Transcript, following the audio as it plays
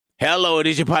Hello, it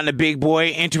is your partner, Big Boy,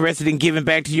 interested in giving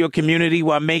back to your community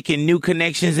while making new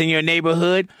connections in your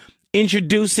neighborhood.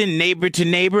 Introducing Neighbor to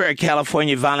Neighbor, a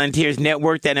California volunteers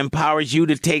network that empowers you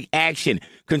to take action,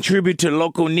 contribute to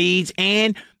local needs,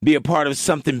 and be a part of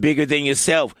something bigger than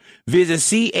yourself. Visit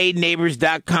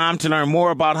ca-neighbors.com to learn more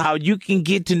about how you can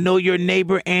get to know your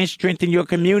neighbor and strengthen your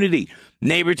community.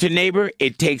 Neighbor to Neighbor,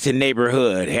 it takes a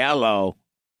neighborhood. Hello.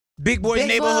 Big Boy's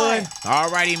Neighborhood.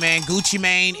 All righty, man. Gucci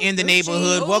Mane in the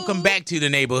neighborhood. Welcome back to the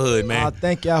neighborhood, man.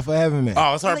 Thank y'all for having me.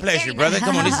 Oh, it's our pleasure, brother.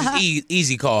 Come on, this is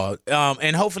easy call.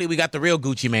 And hopefully we got the real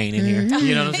Gucci Mane in here.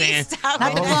 You know what I'm saying?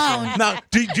 Not the clone. No,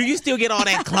 do you still get all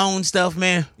that clone stuff,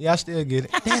 man? Yeah, I still get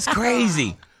it. That's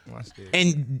crazy.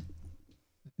 And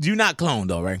you're not cloned,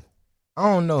 though, right? I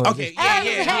don't know. Okay,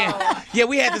 yeah. Yeah,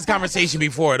 we had this conversation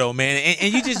before, though, man.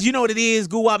 And you just, you know what it is,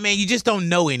 Guwap, man? You just don't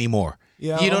know anymore.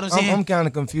 Yeah, you know what I'm saying? I'm kind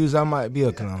of confused. I might be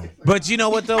a clone. But you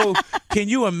know what, though? Can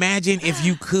you imagine if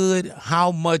you could,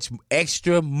 how much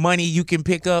extra money you can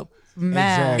pick up? Man.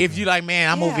 Exactly. If you like, man,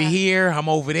 I'm over here, I'm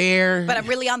over there. But I'm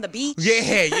really on the beach.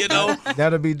 Yeah, you know.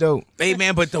 That'll be dope. Hey,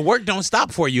 man, but the work don't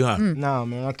stop for you, huh? Nah,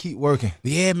 man, I keep working.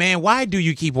 Yeah, man. Why do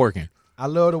you keep working? I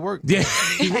love to work. Yeah.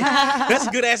 That's a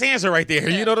good ass answer right there.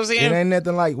 You know what I'm saying? It ain't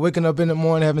nothing like waking up in the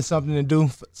morning, having something to do,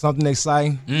 something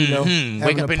exciting. You know,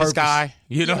 Wake up in the sky.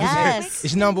 You know what I'm saying? Yes.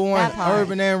 It's number one, That part.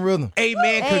 urban and rhythm. Hey,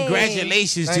 man,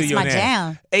 congratulations to Thanks. you, My man.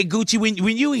 jam. Hey, Gucci,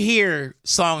 when you hear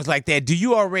songs like that, do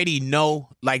you already know,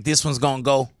 like, this one's going to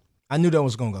go? I knew that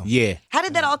was gonna go. Yeah. How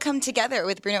did that all come together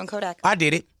with Bruno and Kodak? I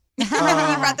did it. You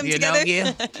brought them You know,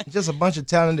 together? yeah. Just a bunch of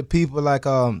talented people. Like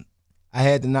I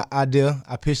had the idea,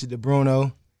 I pitched it to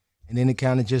Bruno, and then it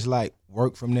kind of just like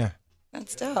worked from there.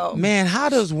 That's dope. Man, how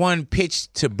does one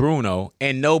pitch to Bruno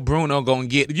and know Bruno gonna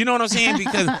get? You know what I'm saying?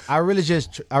 Because I really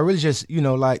just, you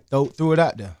know, like threw it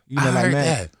out there. You know, I like heard man,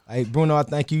 that. like Bruno, I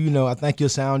think I think you'll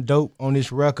sound dope on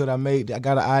this record I made. I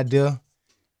got an idea,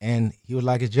 and he was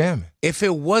like, it's jamming. if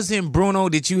it wasn't Bruno,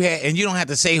 did you have? And you don't have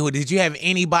to say who. Did you have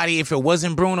anybody? If it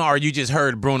wasn't Bruno, or you just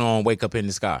heard Bruno on "Wake Up in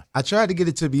the Sky"? I tried to get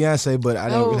it to Beyonce, but I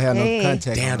didn't really have no Okay.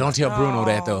 contact. Damn! on Don't tell Bruno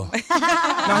that though. it.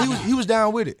 No, he was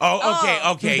down with it.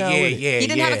 Oh, okay, down with it. yeah. You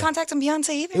didn't have a contact on Beyonce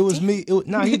either? It was me.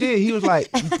 No, he did. He was like,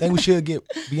 "You think we should get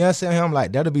Beyonce on here?" I'm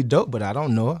like, "That'll be dope," but I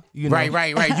don't know her. You know?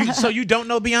 Right. So you don't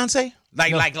know Beyonce?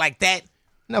 Like that?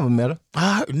 Never met her.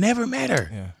 I never met her.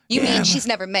 Yeah. You mean she's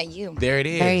never met you? There it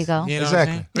is. There you go. know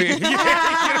Exactly. What I'm saying? You know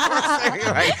what I'm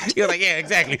saying? Right. You're like, yeah,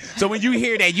 exactly. So when you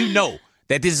hear that, you know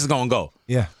that this is gonna go.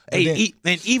 Yeah. Hey, But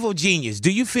then- and Evil Genius,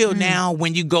 do you feel now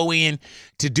when you go in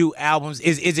to do albums,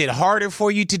 is it harder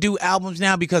for you to do albums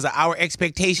now because of our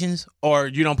expectations, or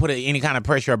you don't put any kind of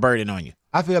pressure or burden on you?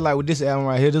 I feel like with this album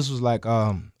right here, this was like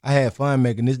I had fun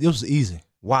making this. This was easy.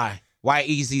 Why? Why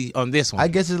easy on this one? I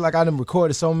guess it's like I done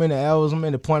recorded so many albums. I'm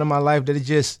in the point of my life that it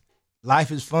just life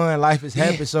is fun, life is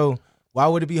happy. So why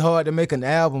would it be hard to make an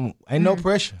album? Ain't no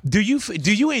pressure. do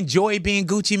you enjoy being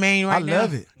Gucci Mane right now? I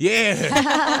love it.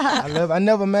 Yeah. I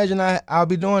never imagined I'll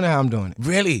be doing it how I'm doing it.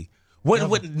 Really? What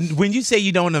when you say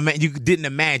you didn't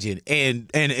imagine, and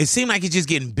it seemed like it's just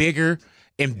getting bigger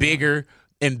and bigger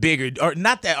and bigger, or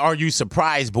not that are you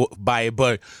surprised by it,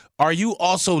 but are you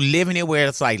also living it where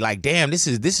it's like damn, this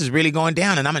is really going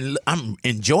down, and I'm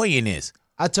enjoying this.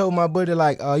 I told my buddy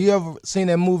like, you ever seen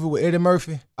that movie with Eddie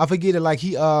Murphy? I forget it. Like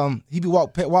he be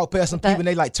walk past some people and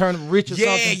they like turn them rich or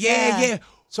something. Yeah.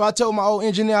 So I told my old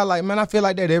engineer like, man, I feel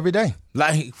like that every day.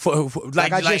 Like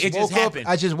like it just happened.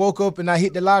 I just woke up and I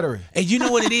hit the lottery. And you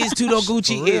know what it is too, though, For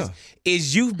Gucci, real.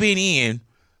 is you've been in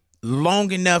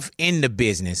long enough in the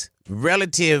business,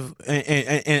 relative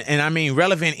and I mean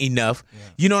relevant enough. Yeah.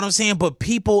 You know what I'm saying? But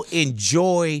people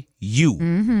enjoy you.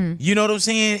 Mm-hmm. You know what I'm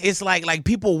saying? It's like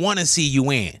people want to see you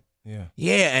win.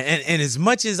 Yeah, and as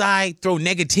much as I throw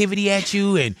negativity at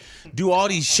you and do all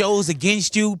these shows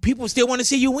against you, people still want to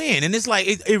see you win. And it's like,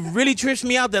 it really trips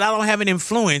me out that I don't have an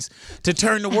influence to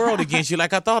turn the world against you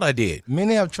like I thought I did.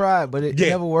 Many have tried, but it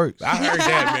never works. I heard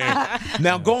that, man.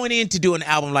 Now, going in to do an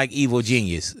album like Evil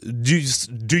Genius,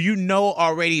 do you know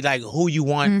already like who you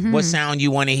want, what sound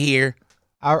you want to hear?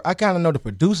 I kind of know the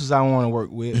producers I want to work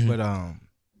with, but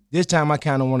this time I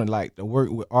kind of want to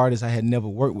work with artists I had never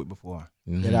worked with before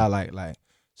that I like.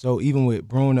 So even with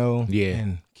Bruno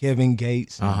and Kevin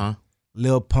Gates, and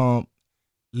Lil Pump,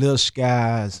 Lil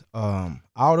Skies,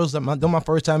 all those, they're my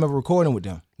first time ever recording with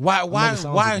them. Why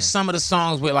are some of the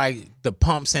songs with like the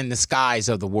Pumps and the Skies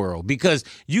of the world? Because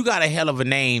you got a hell of a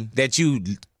name that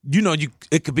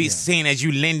it could be seen as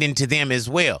you lending to them as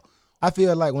well. I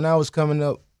feel like when I was coming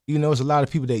up, there's a lot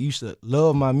of people that used to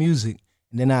love my music,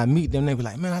 and then I meet them, they be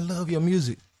like, man, I love your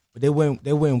music. but they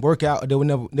wouldn't work out, or they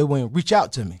wouldn't reach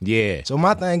out to me. Yeah. So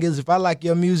my thing is, if I like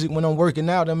your music when I'm working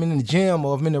out, I'm in the gym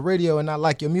or I'm in the radio and I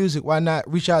like your music, why not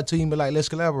reach out to you and be like, let's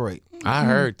collaborate? I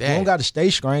heard that. We don't got to stay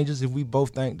strangers if we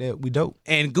both think that we dope.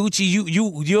 And Gucci,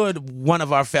 you're one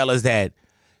of our fellas that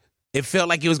it felt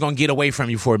like it was gonna get away from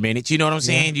you for a minute. You know what I'm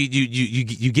saying? Yeah.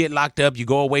 You get locked up, you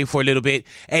go away for a little bit.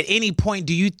 At any point,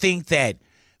 do you think that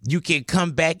you can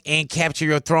come back and capture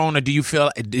your throne, or did you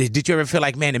ever feel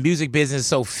like, man, the music business is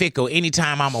so fickle,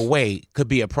 anytime I'm away could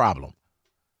be a problem?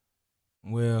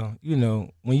 Well,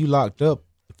 when you locked up,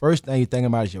 the first thing you think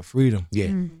about is your freedom. Yeah.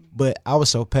 Mm-hmm. But I was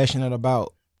so passionate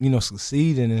about,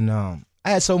 succeeding, and I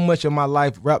had so much of my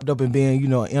life wrapped up in being,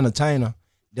 an entertainer.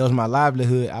 That was my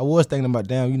livelihood. I was thinking about,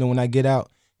 damn, when I get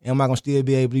out, am I going to still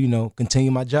be able to,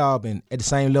 continue my job and at the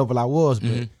same level I was,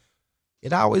 but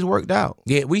it always worked out.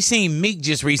 Yeah, we seen Meek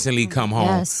just recently come home.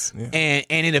 Yes. Yeah.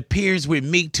 And it appears with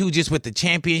Meek, too, just with the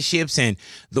championships and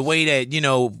the way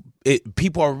that,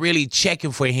 people are really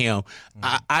checking for him.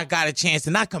 I got a chance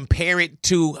to not compare it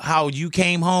to how you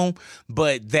came home,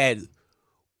 but that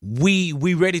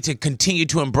we ready to continue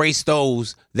to embrace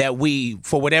those that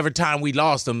for whatever time we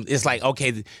lost them. It's like,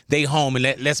 okay, they home,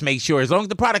 and let's make sure, as long as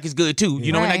the product is good too.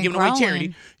 We're not giving away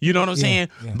charity. You know what I'm saying?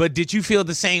 Yeah. But did you feel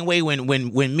the same way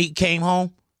when Meek came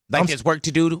home? Like there's work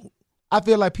to do? I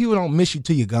feel like people don't miss you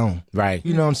till you're gone. Right.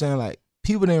 You know what I'm saying? Like,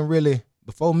 people didn't really,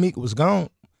 before Meek was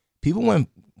gone, people weren't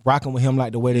rocking with him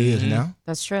like the way they is now.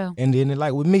 That's true. And then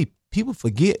like with me, people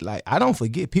forget. Like, I don't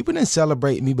forget. People didn't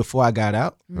celebrate me before I got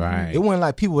out. Right. It wasn't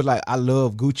like people were like, I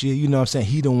love Gucci, you know what I'm saying?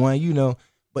 He the one,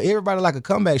 But everybody like a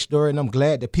comeback story, and I'm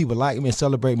glad that people like me and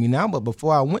celebrate me now. But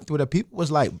before I went through that, people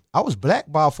was like, I was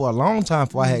blackballed for a long time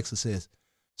before I had success.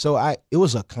 So it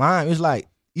was a climb. It's like,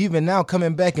 even now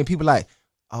coming back and people like,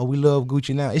 oh, we love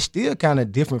Gucci now. It's still kind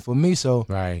of different for me. So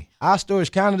our story is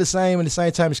kind of the same, and at the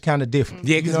same time, it's kind of different.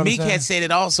 Yeah, because Meek had said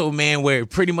it also, man, where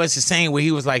pretty much the same, where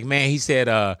he was like, man, he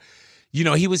said,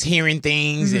 he was hearing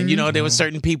things, and there were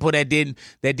certain people that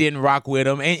didn't rock with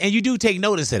him, and you do take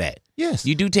notice of that. Yes,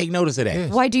 you do take notice of that.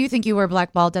 Yes. Why do you think you were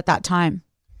blackballed at that time?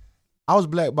 I was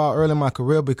blackballed early in my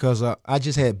career because I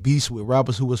just had beefs with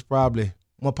rappers who was probably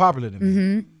more popular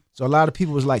than me. So a lot of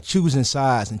people was like choosing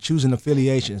sides and choosing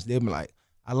affiliations. They'd be like,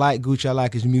 I like Gucci, I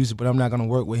like his music, but I'm not gonna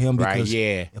work with him because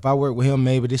if I work with him,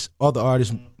 maybe this other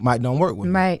artist might don't work with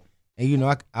me. Right. And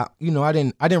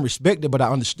I didn't respect it, but I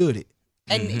understood it.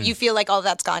 And you feel like all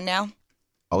that's gone now?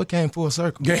 Oh, it came full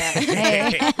circle.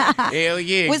 Hell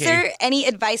yeah. Was there any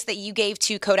advice that you gave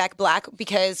to Kodak Black?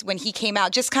 Because when he came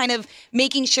out, just kind of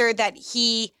making sure that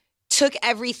he took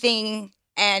everything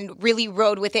and really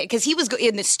rode with it. Because he was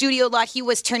in the studio a lot. He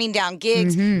was turning down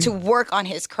gigs to work on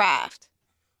his craft.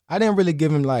 I didn't really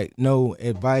give him like no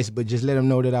advice, but just let him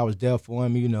know that I was there for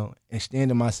him,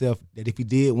 extending myself, that if he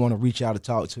did want to reach out to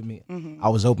talk to me, I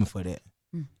was open for that.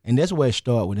 And that's where it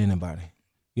starts with anybody.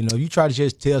 You try to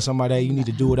just tell somebody, hey, you need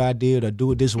to do what I did or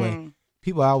do it this way.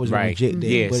 People always reject that.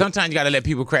 Yeah, sometimes you got to let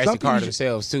people crash the car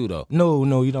themselves too, though.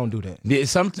 No, you don't do that. Yeah,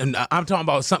 I'm talking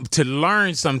about something to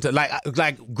learn something.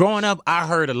 Like growing up, I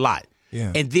heard a lot.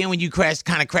 Yeah. And then when you crash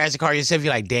the car yourself,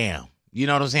 you're like, damn. You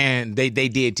know what I'm saying? They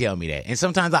did tell me that. And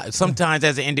sometimes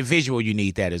as an individual, you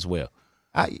need that as well.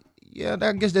 I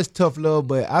guess that's tough love,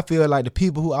 but I feel like the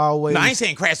people who always... No, I ain't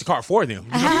saying crash the car for them.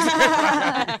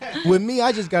 With me,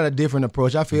 I just got a different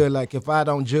approach. I feel like if I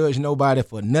don't judge nobody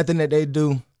for nothing that they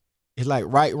do, it's like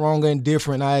right, wrong, and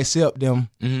indifferent. I accept them.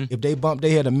 If they bump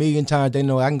their head 1,000,000 times, they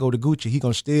know I can go to Gucci. He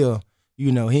gonna still,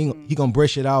 he gonna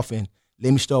brush it off and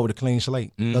let me start with a clean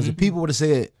slate. Because if people would have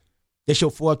said, that's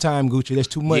your 4th time, Gucci, that's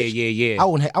too much. Yeah. I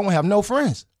wouldn't have no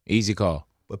friends. Easy call.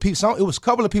 But it was a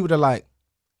couple of people that like,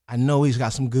 I know he's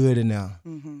got some good in there.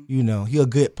 He a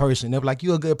good person. They're like,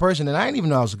 you a good person, and I didn't even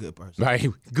know I was a good person. Right.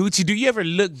 Gucci, do you ever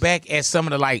look back at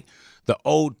some of the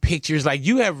old pictures? Like,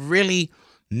 you have really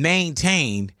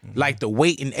maintained like the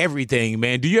weight and everything,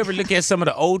 man. Do you ever look at some of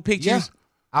the old pictures? Yeah.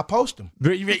 I post them.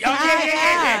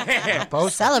 I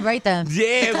post Celebrate them.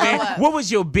 Yeah, man. What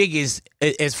was your biggest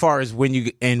as far as when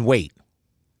you in weight?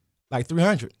 Like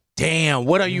 300. Damn.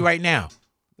 What are you right now?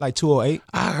 Like 208.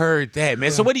 I heard that,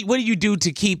 man. So what do you do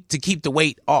to keep the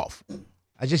weight off?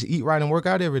 I just eat right and work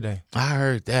out every day. I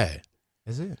heard that.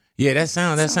 That's it. Yeah, that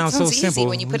sounds so easy simple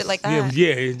when you put it like that.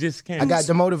 Yeah, it just can't. I got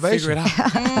the motivation. Figure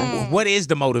it out. What is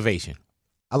the motivation?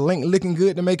 I link looking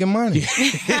good to making money.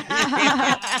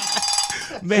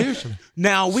 Man,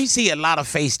 now we see a lot of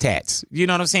face tats. You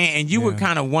know what I'm saying? And you were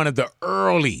kind of one of the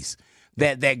earlies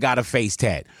that got a face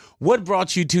tat. What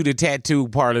brought you to the tattoo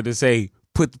parlor to say,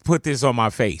 put this on my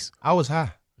face? I was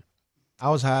high. I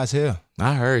was high as hell.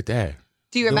 I heard that.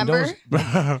 Do you remember?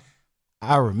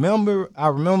 I remember,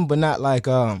 but not like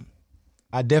I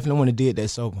definitely wouldn't have did that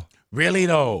sober. Really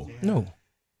though? No.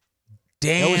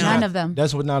 Damn. None of them.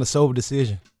 That's not a sober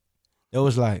decision. It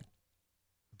was like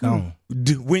gone.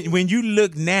 When you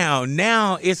look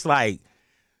now it's like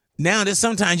now that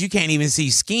sometimes you can't even see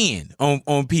skin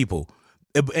on people,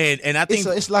 and I think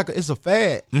it's a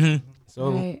fad. Mm-hmm. So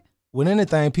Right. with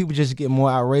anything, people just get more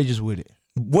outrageous with it.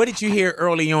 What did you hear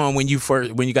early on when you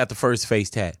got the first face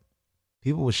tat?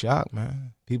 People were shocked,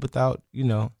 man. People thought,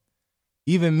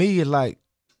 even me, like,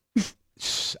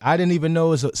 I didn't even know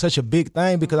it was such a big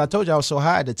thing because I told you I was so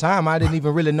high at the time. I didn't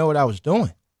even really know what I was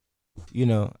doing.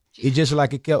 It just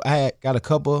like I had got a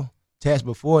couple tats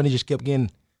before, and it just kept getting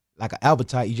like an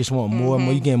appetite. You just want more and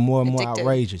more. You getting more and more Addicted.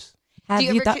 outrageous. Have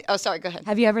you thought? Oh, sorry. Go ahead.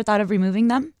 Have you ever thought of removing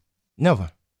them?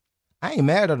 Never. I ain't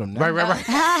mad at them now. Right.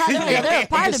 They're a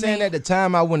part I'm of just saying me. at the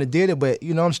time I wouldn't have did it, but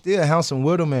I'm still handsome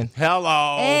with them, and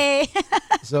Hello. Hey.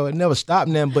 so it never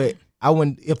stopped them. But I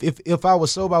wouldn't. If I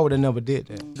was sober, I would have never did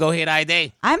that. Go ahead,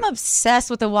 Ida. I'm obsessed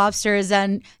with the Wobsters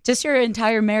and just your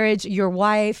entire marriage, your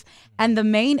wife, and the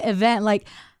main event. Like,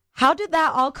 how did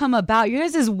that all come about? Your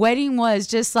guys' wedding was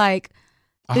just like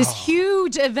this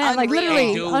huge event, like Unreal.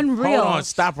 literally Dude, unreal. Hold on,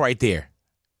 stop right there.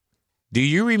 Do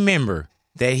you remember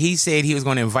that he said he was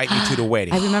going to invite me to the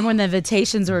wedding? I remember when the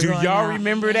invitations were Do going y'all out.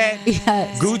 remember that?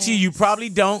 Yes. Gucci, you probably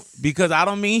don't because I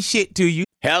don't mean shit to you.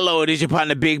 Hello, it is your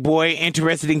partner, Big Boy,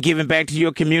 interested in giving back to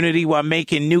your community while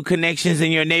making new connections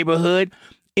in your neighborhood.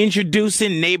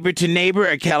 Introducing Neighbor to Neighbor,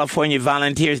 a California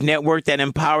volunteers network that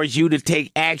empowers you to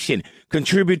take action,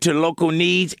 contribute to local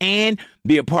needs, and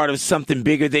be a part of something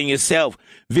bigger than yourself.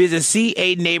 Visit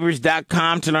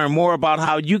c8neighbors.com to learn more about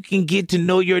how you can get to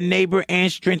know your neighbor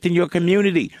and strengthen your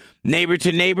community. Neighbor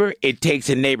to Neighbor, it takes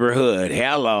a neighborhood.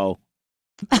 Hello.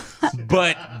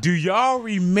 But do y'all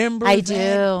remember I that?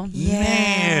 do.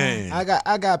 Yeah. Man.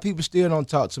 I got people still don't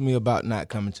talk to me about not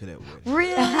coming to that wedding.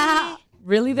 Really?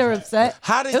 Really? They're upset?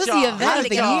 How did It was y'all, the how event of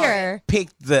did the y'all year. pick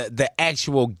the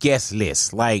actual guest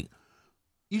list? Like,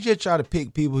 You just try to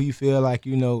pick people you feel like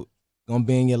gonna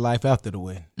be in your life after the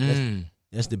wedding.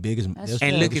 That's the biggest. That's That's the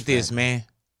and look biggest at this, factor. man.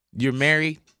 You're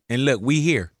married, and look, we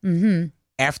here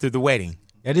after the wedding,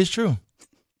 That is true.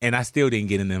 and I still didn't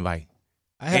get an invite.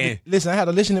 I had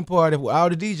a listening party with all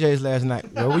the DJs last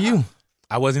night. Where were you?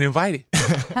 I wasn't invited.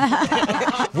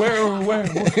 Where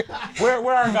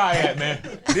our guy at, man?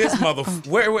 This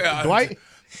where Dwight?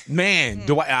 Man,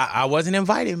 Dwight, I wasn't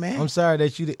invited, man. I'm sorry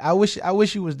that you did. I wish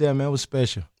you was there, man. It was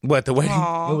special. What, the wedding?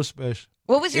 It was special.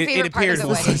 What was your favorite part of the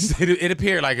wedding? It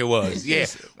appeared like it was. Yeah.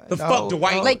 The No, fuck,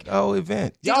 Dwight? Like- the whole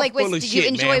event. Y'all full of Did you shit,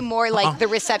 enjoy man. more like the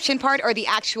reception part or the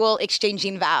actual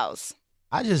exchanging vows?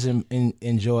 I just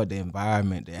enjoyed the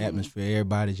environment, the atmosphere,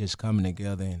 everybody just coming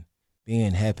together and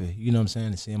being happy. You know what I'm saying?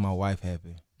 And seeing my wife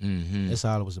happy. Mm-hmm. That's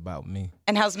all it was about me.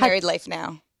 And how's married life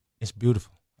now? It's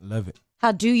beautiful. I love it.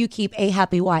 How do you keep a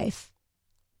happy wife?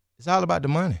 It's all about the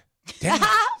money.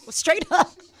 Straight up.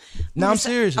 No, I'm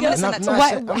serious. I'm gonna send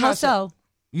that to How so?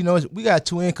 We got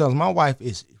two incomes. My wife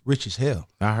is rich as hell.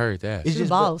 I heard that. It's You're just,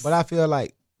 boss. but I feel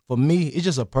like for me, it's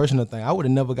just a personal thing. I would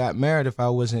have never got married if I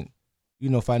wasn't,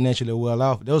 financially well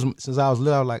off. Since I was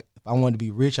little, I was like, if I wanted to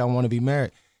be rich, I want to be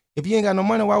married. If you ain't got no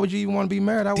money, why would you even want to be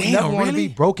married? I would Damn, never want to really?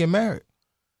 be broke and married.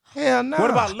 Hell no. What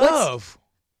about love?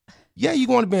 Yeah, you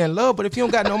want to be in love, but if you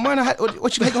don't got no money,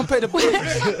 what you gonna pay the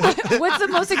bills? What's the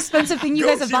most expensive thing you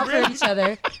guys have bought for each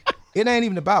other? It ain't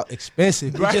even about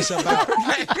expensive. It's just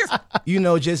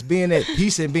about, just being at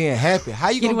peace and being happy. How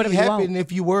you Getting gonna be whatever you happy? want. And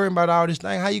if you worrying about all this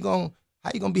thing, how you gonna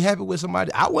be happy with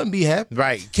somebody? I wouldn't be happy.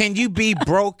 Right. Can you be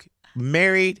broke,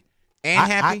 married,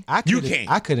 and happy? You couldn't-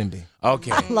 can't. I couldn't be.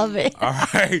 Okay. Love it. All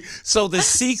right. So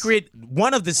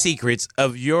one of the secrets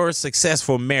of your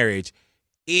successful marriage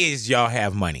is y'all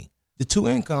have money. The two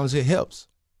incomes, it helps.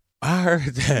 I heard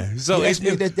that. So That's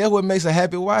what makes a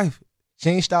happy wife. She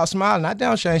ain't stop smiling. I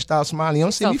doubt she ain't stop smiling. You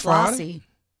don't see So me frowning. flossy.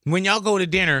 when y'all go to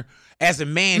dinner, as a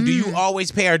man, do you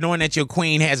always pay her knowing that your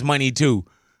queen has money too?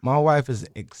 My wife is an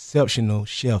exceptional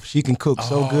chef. She can cook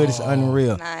so good, it's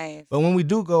unreal. Nice. But when we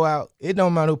do go out, it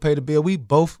don't matter who pay the bill. We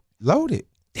both loaded.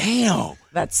 Damn.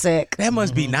 That's sick. That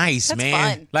must be nice, That's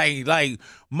man. fun. Like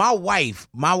my wife,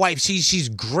 she's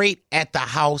great at the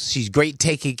house. She's great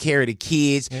taking care of the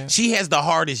kids. Yeah. She has the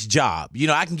hardest job.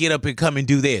 I can get up and come and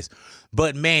do this.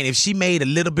 But man, if she made a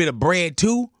little bit of bread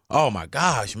too, oh my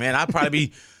gosh, man, I'd probably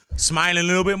be smiling a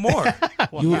little bit more.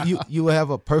 You will have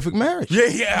a perfect marriage.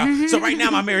 Yeah. So right now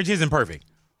my marriage isn't perfect.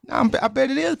 I bet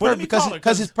it is perfect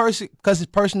because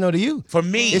it's personal to you. For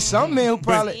me, it's some men who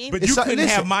probably. But you couldn't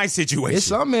have my situation. It's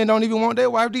some men don't even want their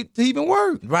wife to even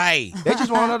work. Right. They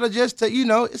just want her to just to,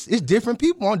 it's different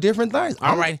people want different things.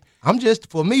 All right. I'm just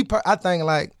for me. I think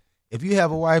like if you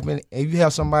have a wife and if you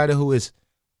have somebody who is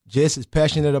just as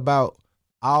passionate about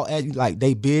all like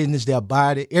their business, their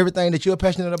body, everything that you're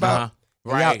passionate about,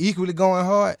 and y'all equally going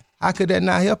hard. How could that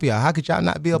not help y'all? How could y'all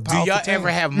not be a powerful Do y'all team? ever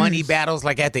have money battles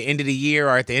like at the end of the year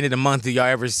or at the end of the month? Do y'all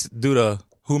ever do the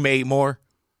who made more?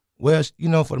 Well,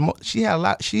 for the she had a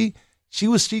lot. She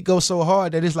goes so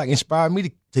hard that it's like inspired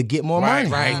me to get more money.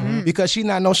 Right. Because she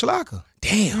not no schlacker.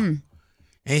 Damn.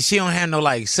 And she don't have no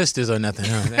like sisters or nothing.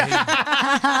 Huh?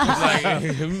 Like,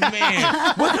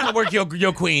 man, what kind of work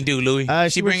your queen do, Louis?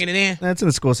 She bringing it in? That's in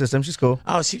the school system. She's cool.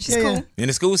 Oh, she's cool. Yeah. In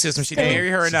the school system, she didn't marry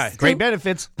her or not. Great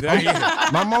benefits.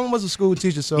 My mom was a school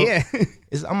teacher, so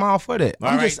I'm all for that.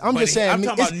 I'm just saying. I'm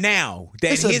talking about now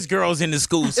that his girl's in the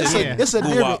school system. It's a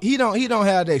different. He don't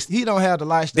have the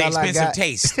lifestyle. The expensive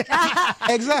taste.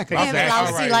 Exactly.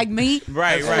 Lousy like me.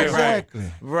 Right.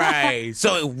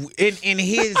 So in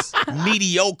his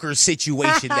mediocre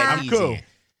situation that he's in.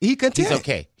 He content. He's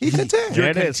okay. He content.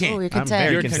 You're content. You're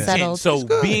content. You're content. So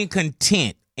being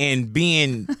content and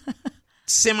being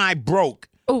semi-broke,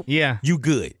 you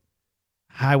good.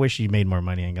 I wish you made more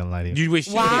money. I ain't gonna lie to you. You wish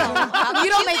you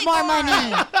don't make more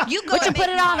money. You But you put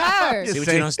it on her. See what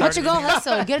you don't start But you go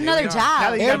hustle. Get another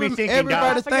job. Everybody think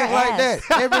like that.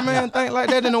 Every man think like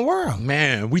that in the world.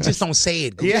 Man, we just don't say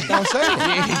it. Yeah, don't say it.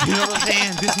 Yeah, you know what I'm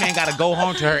saying? This man got to go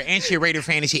home to her, and she a Raider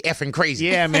fan, and she effing crazy.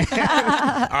 Yeah, man.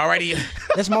 Alrighty.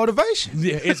 That's motivation.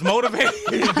 Yeah, it's motivation.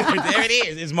 There it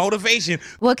is. It's motivation.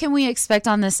 What can we expect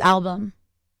on this album?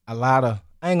 A lot of.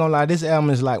 I ain't gonna lie, this album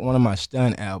is like one of my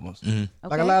stunt albums. Okay.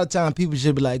 Like a lot of times people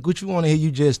should be like, Gucci, we want to hear you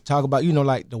just talk about,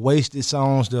 like the wasted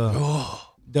songs, the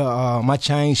My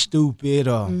Chain Stupid,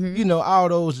 or, all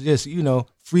those just,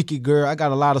 Freaky Girl. I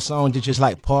got a lot of songs that just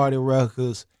like party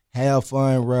records, have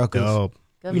fun records. Dope.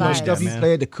 Good vibes. Stuff you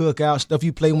play at the cookout, stuff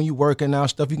you play when you working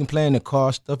out, stuff you can play in the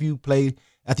car, stuff you play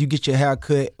after you get your hair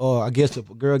cut, or I guess if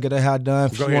a girl get her hair done,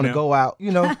 if she want to go out,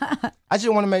 I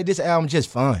just want to make this album just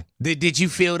fun. Did you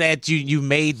feel that you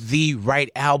made the right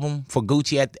album for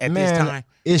Gucci at this time?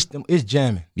 It's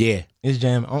jamming. Yeah. It's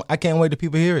jamming. I can't wait till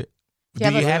people hear it. Do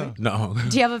you have it? No.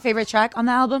 Do you have a favorite track on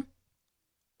the album?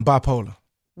 Bipolar.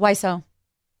 Why so?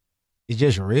 It's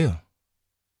just real.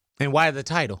 And why the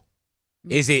title?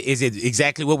 Is it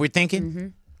exactly what we're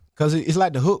thinking? Because it's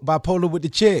like the hook, Bipolar with the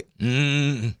chick.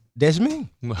 That's me.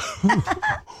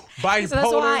 Bipolar So that's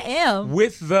who I am.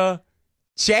 with the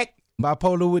check.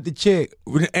 Bipolar with the chick.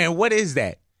 And what is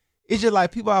that? It's just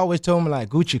like people always told me like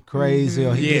Gucci crazy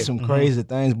or he did some crazy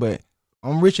things, but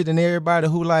I'm richer than everybody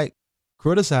who like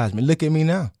criticize me. Look at me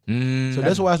now. So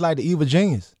that's why it's like the evil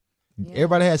genius. Yeah.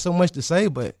 Everybody had so much to say,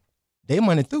 but they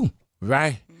money through.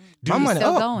 Right. My money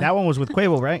still up. going. That one was with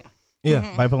Quavo, right? Yeah.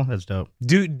 Bipolar? That's dope.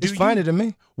 It's funny to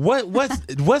me.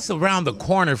 What's around the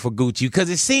corner for Gucci?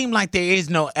 Because it seemed like there is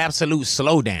no absolute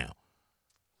slowdown.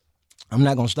 I'm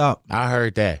not gonna stop. I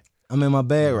heard that. I'm in my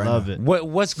bag right now. Love it.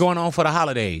 What's going on for the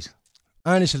holidays?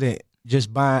 Honestly,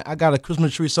 just buying. I got a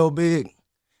Christmas tree so big,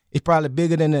 it's probably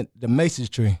bigger than the Macy's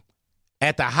tree.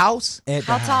 At the house? At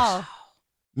the How house. tall?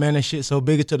 Man, that shit so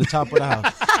big it's to the top of the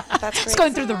house. That's It's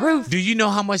going through the roof. Do you know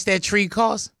how much that tree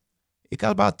costs? It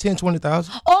got about 10,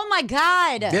 20,000. Oh my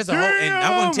God. There's a whole, and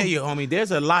I want to tell you, homie,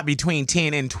 there's a lot between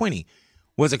 10 and 20.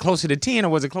 Was it closer to 10 or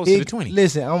was it closer to 20?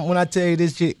 Listen, when I tell you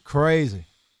this shit crazy.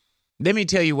 Let me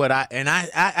tell you what I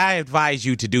advise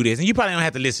you to do this, and you probably don't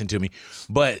have to listen to me,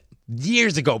 but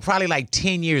years ago, probably like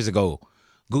 10 years ago,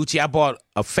 Gucci, I bought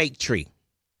a fake tree.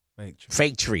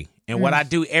 Fake tree. And what I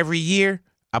do every year,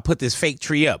 I put this fake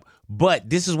tree up. But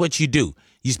this is what you do.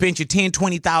 You spend your 10,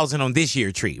 20,000 on this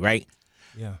year tree, right?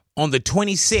 Yeah. On the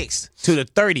 26th to the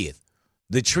 30th,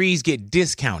 the trees get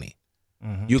discounted.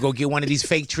 You go get one of these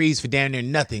fake trees for down there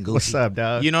nothing, Gucci. What's up,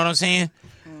 dog? You know what I'm saying?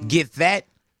 Get that.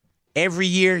 Every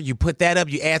year you put that up,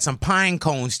 you add some pine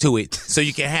cones to it so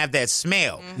you can have that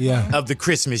smell of the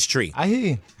Christmas tree. I hear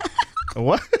you.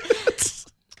 What?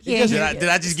 Yeah, Did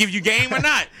I just give you game or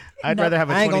not? I'd rather have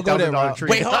a I ain't gonna go there, $20,000 Rob. tree.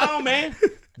 Wait, hold on, man.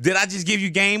 Did I just give you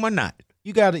game or not?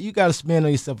 You gotta spend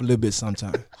on yourself a little bit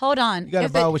sometime. Hold on. You gotta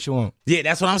If buy what you want. Yeah,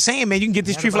 that's what I'm saying, man. You can get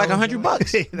this tree for like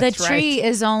 $100. the tree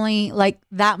is only like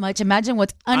that much. Imagine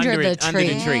what's under the tree.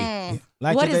 Under the tree.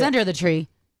 Like What today, is under the tree?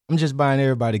 I'm just buying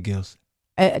everybody gifts.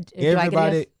 Do I get a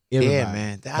Everybody. gift? Yeah,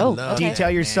 man. I love Do you that, tell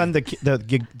your man. son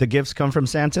the gifts come from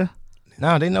Santa?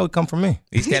 No, they know it come from me.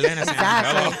 East Carolina.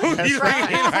 Exactly. He's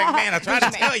like, man, I'm trying to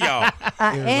tell y'all.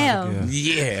 I am.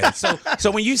 Yeah.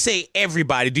 So when you say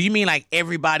everybody, do you mean like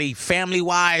everybody family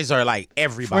wise or like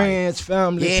everybody? Friends,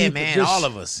 family, Yeah, people, man, just all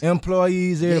of us.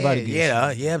 employees, everybody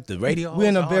gets it. Yeah, the radio. We're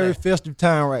in a all very that. festive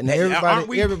time right now. Aren't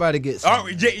we? Everybody gets Oh,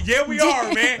 it. yeah, we are,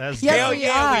 man. That's Yes, Hell we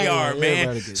yeah, we are. are, Yeah, man.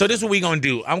 everybody gets So this is what we're gonna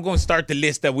do. I'm gonna start the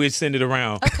list that we'll send it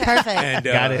around. Perfect. And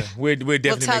Got it. We'll We'll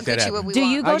definitely tell make that Gucci happen. what we Do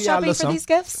want. you I'll go give y'all a shopping little for something. these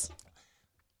gifts?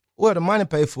 Well, the money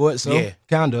pay for it, so Yeah.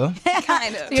 kind of.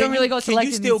 kind of. You don't really go Can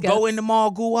selecting you still these go gifts? in the mall,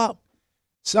 go up?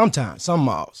 Sometimes, some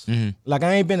malls. Like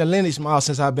I ain't been to Lenox Mall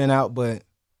since I've been out, but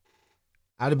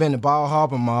I'd have been to Ball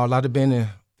Harbor Mall. I'd have been to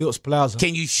Phillips Plaza.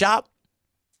 Can you shop?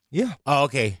 Yeah, Oh,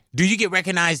 okay. Do you get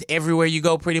recognized everywhere you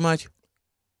go, pretty much?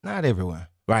 not everywhere.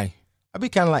 Right. I be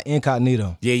kind of like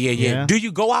incognito. Yeah. Yeah. Do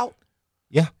you go out?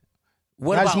 Yeah,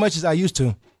 What not about? as much as I used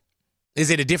to. Is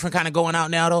it a different kind of going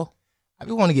out now, though? I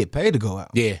be want to get paid to go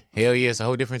out. Yeah. Hell yeah, it's a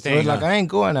whole different So thing. it's like huh? I ain't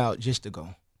going out just to go.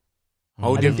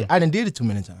 Whole different. I done did it too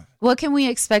many times. What can we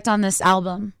expect on this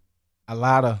album? A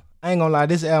lot of. I ain't gonna lie.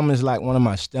 This album is like one of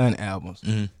my stunt albums.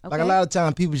 Mhm. Like a lot of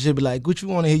time, people should be like, "Gucci,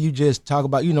 we want to hear you just talk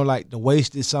about, like the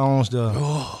wasted songs, the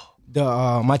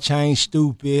My Chain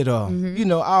Stupid, or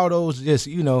all those just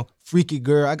Freaky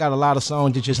Girl." I got a lot of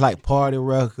songs that just like party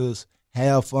records,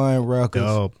 have fun records.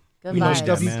 Dope. Good You know, vibes.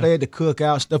 stuff you man. play at the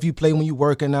cookout, stuff you play when you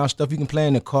working out, stuff you can play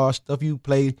in the car, stuff you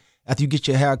play after you get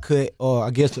your hair cut, or I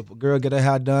guess if a girl get her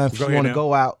hair done, if Go she ahead want to now.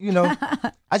 go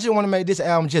out. I just want to make this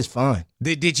album just fun.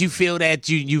 Did you feel that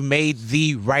you made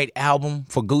the right album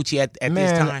for Gucci at this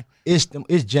Man, time? it's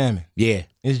jamming. Yeah.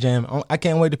 It's jamming. I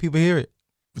can't wait till people hear it.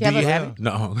 Do you Do you have have it?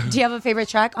 No. Do you have a favorite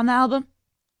track on the album?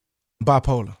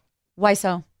 Bipolar. Why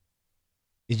so?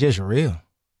 It's just real.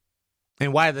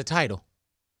 And why the title?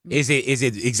 Is it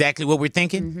exactly what we're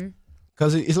thinking? Mm-hmm.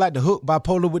 Cause it's like the hook,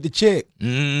 bipolar with the chick.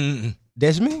 Mm.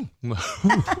 That's me.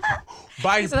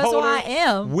 Bipolar So that's who I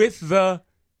am. with the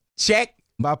check.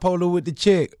 Bipolar with the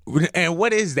chick. And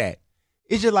what is that?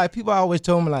 It's just like people always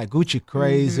told me like Gucci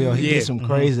crazy or he Yeah. did some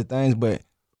crazy things, but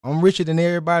I'm richer than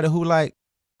everybody who like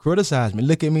criticize me.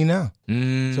 Look at me now.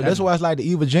 Mm. So that's why it's like the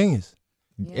evil genius.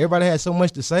 Everybody had so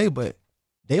much to say, but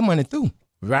they money through.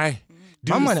 Right.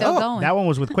 My money Still up. going. That one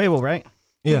was with Quavo, right?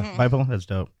 Yeah. Bible. That's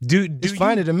dope. Do It's you-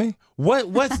 funny to me.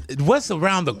 what's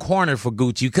around the corner for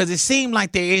Gucci? Because it seemed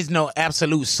like there is no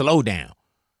absolute slowdown.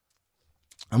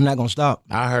 I'm not gonna stop.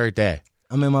 I heard that.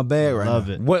 I'm in my bag right Love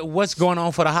now. it. What's going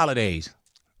on for the holidays?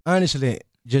 Honestly,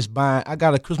 just buying. I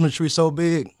got a Christmas tree so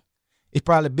big, it's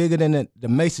probably bigger than the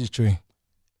Macy's tree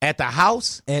At the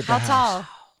house? at the How house. tall?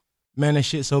 Man, that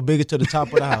shit so big it's to the top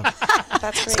of the house.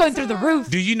 That's It's going through the roof.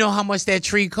 Do you know how much that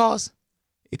tree costs?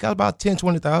 It got about 10,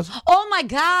 20,000. Oh my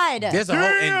God. There's a whole,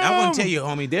 and I want to tell you,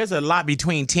 homie, there's a lot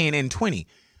between 10 and 20.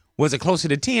 Was it closer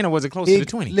to 10 or was it closer to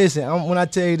 20? Listen, when I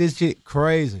tell you this shit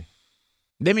crazy.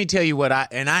 Let me tell you what I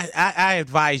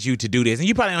advise you to do this, and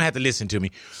you probably don't have to listen to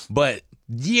me, but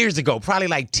years ago, probably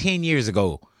like 10 years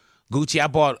ago, Gucci, I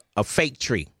bought a fake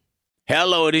tree.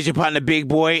 Hello, it is your partner, Big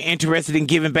Boy, interested in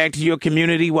giving back to your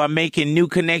community while making new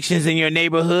connections in your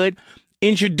neighborhood?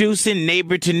 Introducing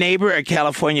Neighbor to Neighbor, a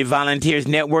California volunteers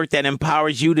network that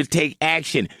empowers you to take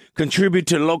action, contribute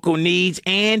to local needs,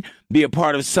 and be a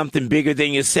part of something bigger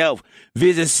than yourself.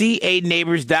 Visit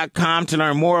ca-neighbors.com to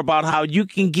learn more about how you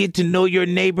can get to know your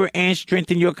neighbor and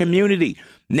strengthen your community.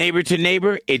 Neighbor to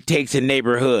Neighbor, it takes a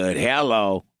neighborhood.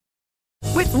 Hello.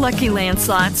 With Lucky Land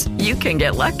Slots, you can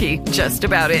get lucky just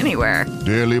about anywhere.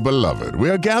 Dearly beloved,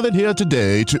 we are gathered here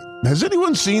today to... Has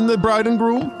anyone seen the bride and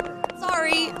groom?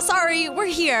 Sorry, we're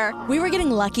here. We were getting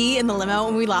lucky in the limo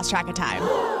and we lost track of time.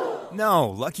 No,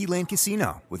 Lucky Land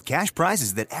Casino, with cash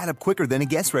prizes that add up quicker than a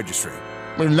guest registry.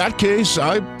 In that case,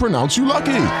 I pronounce you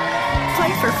lucky.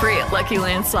 Play for free at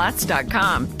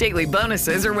LuckyLandSlots.com. Daily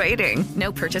bonuses are waiting.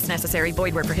 No purchase necessary.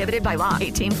 Void where prohibited by law.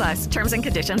 18+. Terms and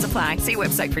conditions apply. See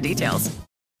website for details.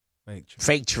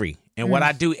 Fake tree. And what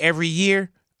I do every year,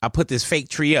 I put this fake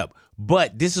tree up.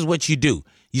 But this is what you do.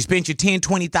 You spend your 10,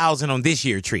 20,000 on this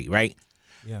year tree, right?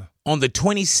 Yeah. On the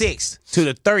 26th to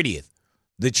the 30th,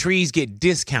 the trees get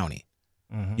discounted.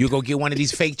 You go get one of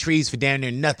these fake trees for damn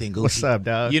near nothing, Gucci. What's up,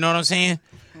 dog? You know what I'm saying?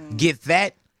 Get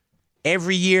that.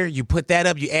 Every year, you put that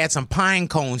up, you add some pine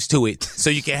cones to it so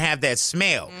you can have that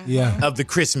smell Yeah. of the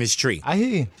Christmas tree. I hear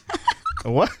you.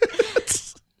 What?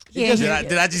 Yeah,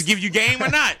 Did I just give you game or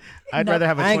not? I'd rather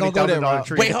have a I ain't gonna go there, $20,000 Rob.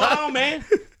 tree. Wait, hold on, man.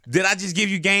 Did I just give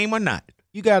you game or not?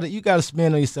 You gotta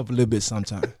spend on yourself a little bit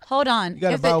sometime. Hold on. You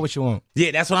gotta If buy what you want.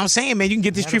 Yeah, that's what I'm saying, man. You can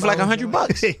get this tree for like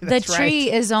 $100. the tree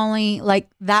is only like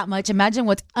that much. Imagine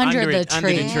what's under the tree.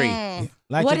 Under the tree.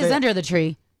 Like What is today, under the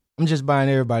tree? I'm just buying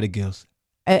everybody gifts.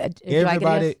 Do I get a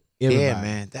Everybody, gift? Everybody. Yeah,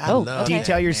 man. I love Do you that,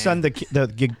 tell your man. son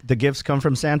the gifts come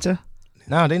from Santa?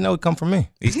 No, they know it come from me.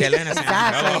 He's telling us.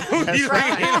 Exactly. He's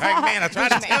like, man, I try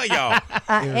to tell y'all.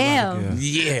 I am.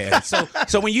 Yeah.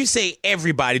 So when you say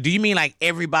everybody, do you mean like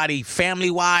everybody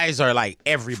family-wise or like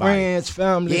everybody? Friends,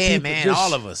 family, Yeah, people, man, just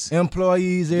all of us.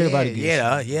 employees, everybody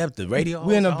gets. Yeah, the radio.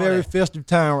 We're in a all very that. festive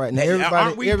time right now.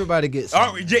 Aren't we? Everybody gets.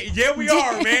 Oh, yeah, we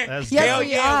are, man. That's Yes, Hell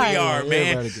we yeah, we are. are, man.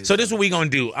 Everybody gets So this is what we're gonna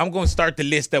do. I'm gonna start the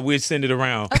list that we'll send it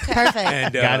around. Perfect.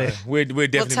 And Got it. We'll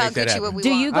definitely We'll tell make that Gucci happen. what we Do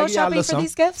want. you I'll go give y'all a shopping little for something.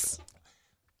 these gifts?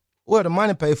 Well, the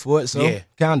money paid for it, so Yeah.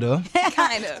 kind of.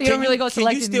 kind of. You don't really go Can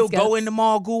selecting you still these go gifts? in the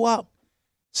mall, go up?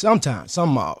 Sometimes, some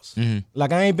malls.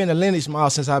 Like I ain't been to Lenox Mall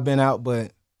since I've been out,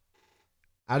 but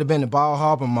I'd have been to Ball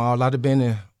Harbor Mall. I'd have been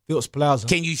to Phillips Plaza.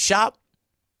 Can you shop?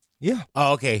 Yeah,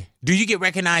 Oh, okay. Do you get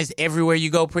recognized everywhere you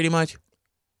go, pretty much?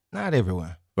 not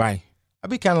everywhere. Right. I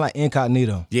be kind of like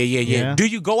incognito. Yeah. Yeah. Do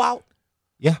you go out?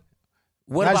 Yeah,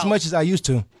 What not about? as much as I used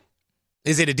to.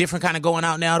 Is it a different kind of going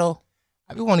out now, though?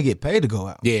 I be want to get paid to go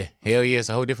out. Yeah. Hell yeah, it's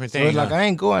a whole different So thing. it's like huh? I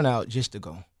ain't going out just to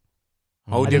go.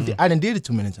 Whole different. I done did it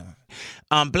too many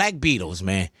times. Black Beatles,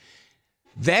 man.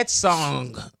 That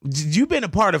song, you've been a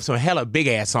part of some hella big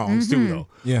ass songs too, though.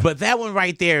 Yeah. But that one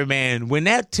right there, man, when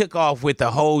that took off with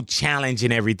the whole challenge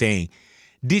and everything,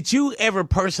 did you ever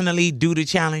personally do the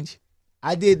challenge?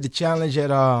 I did the challenge at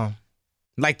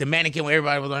Like the mannequin where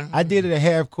everybody was like, I did it at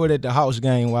half court at the house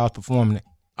game while I was performing it.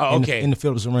 oh, in okay. the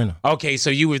Phillips Arena. Okay, so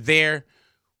you were there,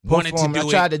 wanted to Performing. do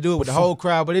I tried to do it with the whole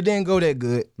crowd, but it didn't go that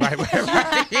good. Right.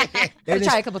 They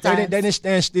tried a couple They times. didn't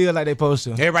stand still like they supposed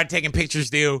to. Everybody taking pictures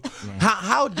still.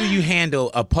 How do you handle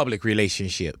a public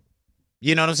relationship?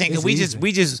 You know what I'm saying? 'Cause It's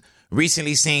we just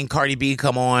recently seen Cardi B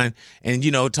come on and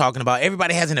talking about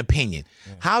everybody has an opinion.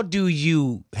 How do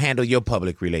you handle your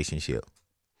public relationship?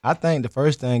 I think the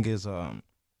first thing is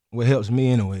what helps me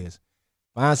anyway is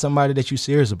find somebody that you're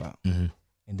serious about, and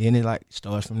then it like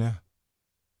starts from there.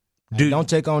 Like, don't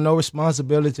take on no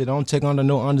responsibility. Don't take on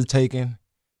no undertaking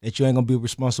that you ain't gonna be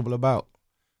responsible about.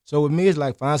 So with me, it's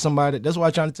like find somebody. That's why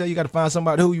I'm trying to tell you, you got to find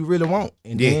somebody who you really want,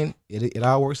 and then it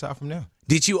all works out from there.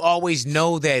 Did you always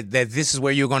know that this is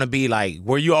where you're going to be? Like,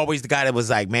 were you always the guy that was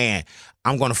like, man,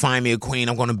 I'm going to find me a queen.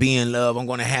 I'm going to be in love. I'm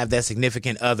going to have that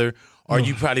significant other. Or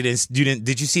you probably didn't.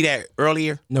 Did you see that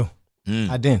earlier? No,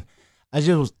 I didn't.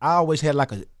 I always had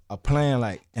like a plan.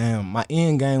 Like, damn, my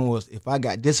end game was if I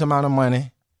got this amount of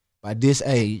money by this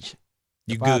age,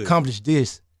 You if I good. accomplish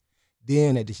this,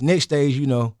 then at this next stage,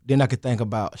 then I could think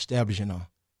about establishing a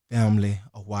family,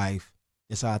 a wife.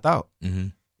 That's how I thought. Mm-hmm.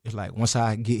 It's like once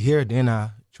I get here, then I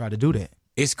try to do that.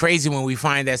 It's crazy when we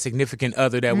find that significant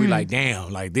other that we like,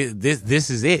 damn, like this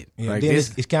is it. Yeah, Like then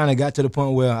this. it's kind of got to the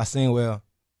point where I seen, well,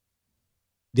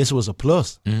 this was a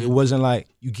plus. Mm-hmm. It wasn't like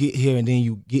you get here and then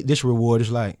you get this reward. It's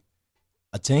like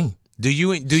a team. Do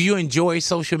you enjoy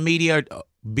social media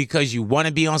because you want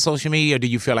to be on social media, or do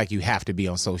you feel like you have to be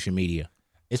on social media?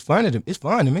 It's fun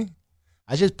to me.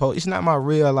 I just post. It's not my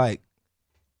real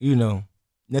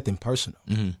nothing personal.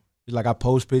 Mm-hmm. It's like I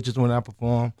post pictures when I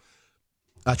perform.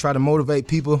 I try to motivate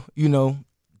people.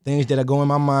 Things that are going in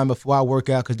my mind before I work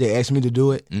out because they ask me to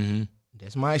do it. Mm-hmm.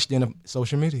 That's my extent of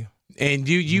social media. And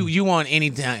you want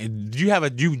any time?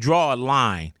 You draw a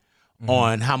line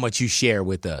on how much you share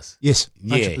with us? Yes,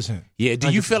 Yeah, 100%. yeah.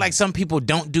 Do you feel like some people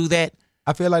don't do that?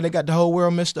 I feel like they got the whole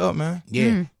world messed up, man.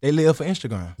 Yeah, They live for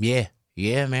Instagram.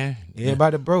 yeah, man.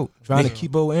 Everybody broke trying to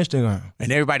keep over Instagram.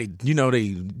 And everybody,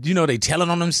 they telling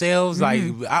on themselves. Like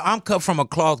I'm cut from a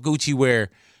cloth, Gucci, where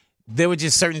there were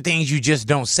just certain things you just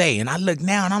don't say. And I look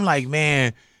now and I'm like,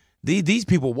 man, these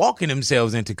people walking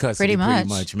themselves into custody pretty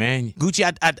much, man.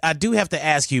 Gucci, I do have to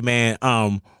ask you, man,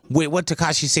 with what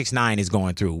Tekashi 6ix9ine is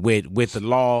going through with the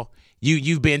law.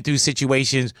 You've been through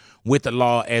situations with the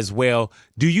law as well.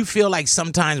 Do you feel like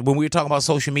sometimes when we were talking about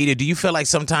social media, do you feel like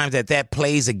sometimes that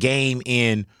plays a game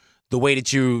in the way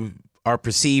that you are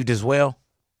perceived as well?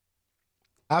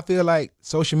 I feel like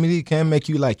social media can make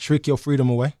you like trick your freedom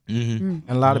away. And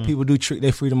a lot of people do trick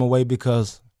their freedom away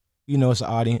because, it's an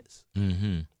audience.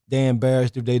 They're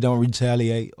embarrassed if they don't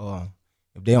retaliate or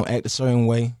if they don't act a certain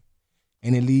way.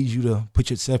 And it leads you to put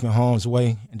yourself in harm's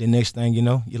way. And the next thing you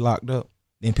know, you're locked up.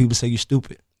 Then people say you're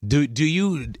stupid.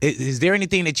 Is there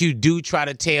anything that you do try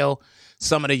to tell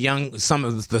some of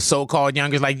the so-called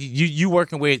youngers? Like you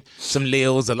working with some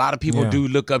Lils, a lot of people do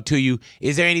look up to you.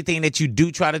 Is there anything that you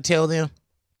do try to tell them?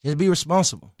 Just be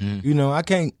responsible. I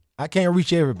can't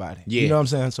reach everybody. Yeah. You know what I'm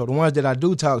saying? So the ones that I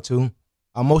do talk to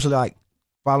are mostly like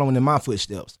following in my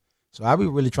footsteps. So I be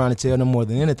really trying to tell them more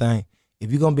than anything,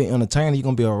 if you're going to be an entertainer, you're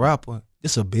going to be a rapper,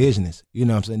 this is a business. You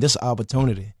know what I'm saying? This is an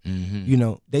opportunity.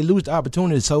 They lose the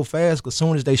opportunity so fast because as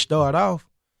soon as they start off,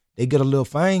 they get a little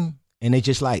fame and they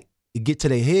just like it get to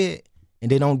their head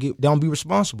and they don't be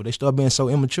responsible. They start being so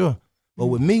immature. But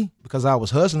with me, because I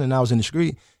was hustling and I was in the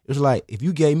street, it was like if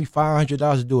you gave me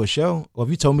 $500 to do a show, or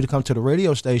if you told me to come to the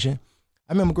radio station,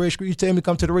 I remember Great Street, you tell me to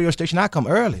come to the radio station, I come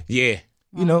early. Yeah.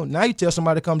 You know, now you tell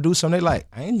somebody to come do something, they like,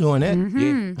 I ain't doing that.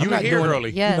 Yeah. You were here early.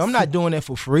 Yes. You know, I'm not doing that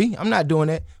for free. I'm not doing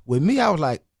that. With me, I was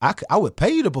like, I would pay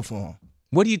you to perform.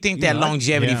 What do you think that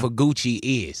longevity for Gucci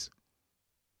is?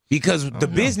 Because the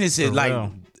business is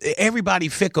like, everybody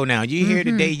fickle now. You here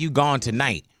today, you gone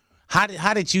tonight. How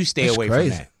did you stay away from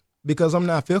that? Because I'm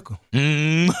not fickle.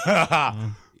 I'm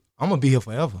going to be here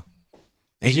forever.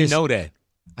 And you know that.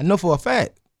 I know for a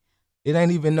fact. It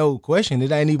ain't even no question.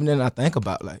 It ain't even nothing I think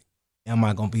about. Like, am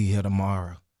I going to be here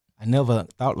tomorrow? I never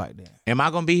thought like that. Am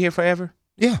I going to be here forever?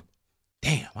 Yeah.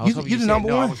 Damn. You the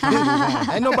number one.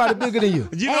 Ain't nobody bigger than you.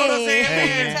 You know what I'm saying,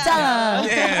 man?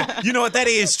 Yeah. You know what? That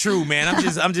is true, man.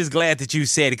 I'm just glad that you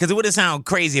said it, because it would have sounded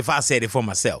crazy if I said it for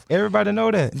myself. Everybody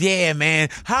know that. Yeah, man.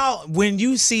 When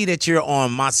you see that you're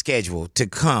on my schedule to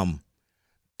come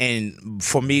and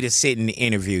for me to sit and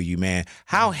interview you, man,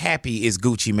 how happy is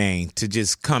Gucci Mane to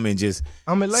just come and just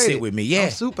sit with me? Yeah.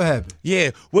 I'm super happy. Yeah.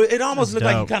 Well, it almost looked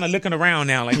like you're kind of looking around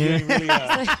now. Like you ain't really,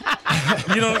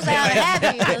 you know what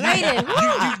I'm saying?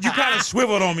 You kind of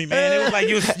swiveled on me, man. It was like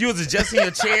you was adjusting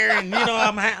your chair, and you know,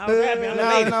 I'm happy.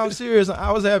 No, I'm serious.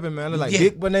 I was happy, man. Like,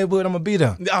 big but neighborhood, I'm going to be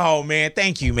there. Oh, man.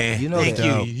 Thank you, man. You know thank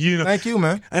that. you. Know. Thank you,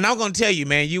 man. And I'm going to tell you,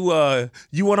 man, you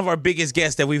one of our biggest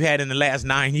guests that we've had in the last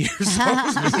 9 years. You know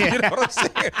what I'm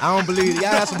saying? I don't believe it.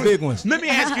 Y'all got some big ones. Let me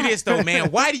ask you this, though,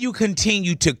 man. Why do you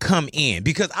continue to come in?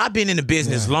 Because I've been in the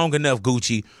business long enough,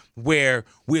 Gucci, where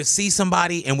we'll see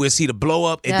somebody and we'll see the blow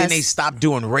up, and then they stop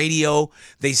doing radio.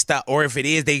 They stop, or if it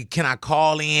is, they cannot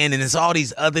call in, and it's all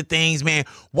these other things, man.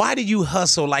 Why do you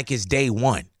hustle like it's day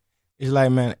one? It's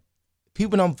like, man,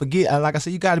 people don't forget. Like I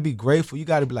said, you got to be grateful. You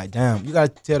got to be like, damn. You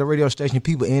got to tell the radio station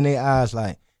people in their eyes,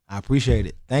 like, I appreciate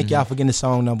it. Thank y'all for getting the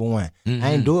song number one.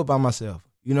 I ain't do it by myself.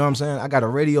 You know what I'm saying? I got a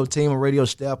radio team, a radio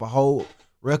staff, a whole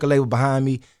record label behind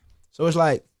me. So it's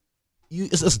like,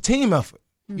 it's a team effort.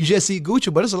 You just see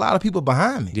Gucci, but there's a lot of people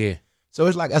behind me. Yeah. So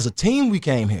it's like, as a team, we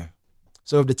came here.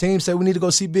 So if the team said we need to go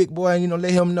see Big Boy and, you know,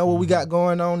 let him know what we got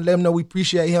going on, let him know we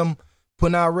appreciate him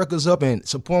putting our records up and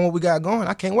supporting what we got going,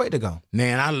 I can't wait to go.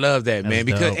 Man, I love that, man.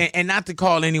 Because and not to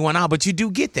call anyone out, but you do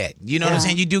get that. You know what I'm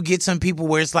saying? You do get some people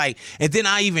where it's like, and then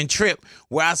I even trip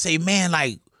where I say, man,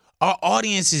 like, our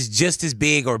audience is just as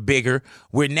big or bigger.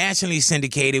 We're nationally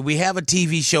syndicated. We have a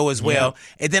TV show as well.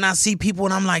 And then I see people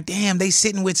and I'm like, damn, they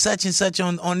sitting with such and such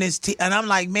on this. And I'm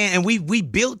like, man, and we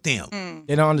built them.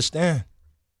 They don't understand.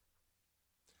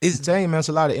 I'm telling you, man, it's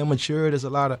a lot of immaturity. There's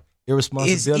a lot of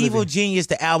irresponsibility. Is Evil Genius,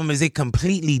 the album, is it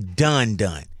completely done?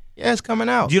 Yeah, it's coming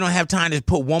out. You don't have time to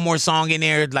put one more song in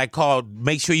there, like called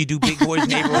Make Sure You Do Big Boy's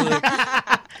Neighborhood?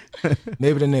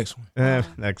 Maybe the next one.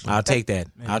 Next one. I'll take that.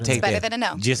 I'll take better that. than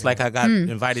a no. Just like I got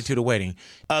invited to the wedding.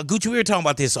 Gucci, we were talking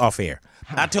about this off air.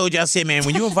 I told you, I said, man,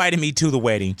 when you invited me to the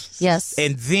wedding,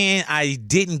 and then I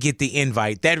didn't get the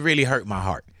invite, that really hurt my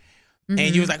heart.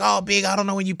 And you was like, oh, Big, I don't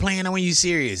know when you playing or when you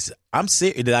serious. I'm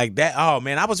serious. Like that. Oh,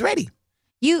 man, I was ready.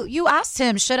 You asked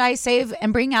him, should I save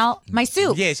and bring out my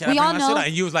suit? Yeah, should I bring my suit out?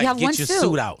 And you was like, get your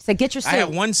suit out. I said, get your suit. I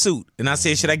had one suit. And I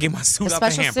said, should I get my suit out the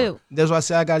hamper? Suit. That's why I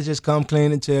said I got to just come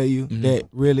clean and tell you that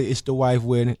really it's the wife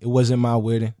wedding. It wasn't my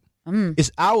wedding.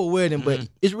 It's our wedding, but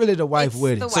it's really the wife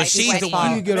wedding. So she's the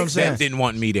one you get what I'm saying? that didn't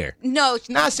want me there. No.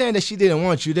 Not saying that she didn't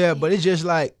want you there, but it's just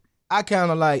like, I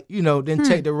kind of like, you know, didn't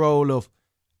take the role of,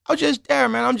 I was just there,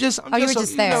 man. I'm just you were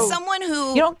just there. You know, Someone who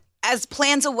You don't as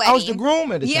plans a wedding. I was the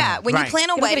groom at the time. Yeah, when you plan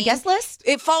a get wedding, a guest list?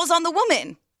 it falls on the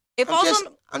woman. It falls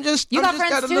on. I'm just You got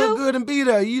friends gotta too? look good and be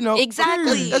there, you know.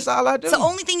 Exactly. That's all I do. It's the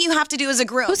only thing you have to do as a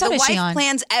groom. Whose The side is she wife on?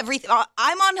 plans everything.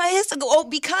 I'm on his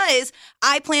because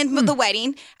I planned the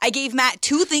wedding. I gave Matt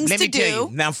 2 things Let to me do. tell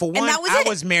you. Now, for and one, that was I it.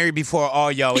 was married before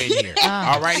all y'all in here.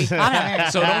 All righty? I'm not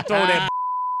married. So don't throw that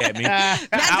at me.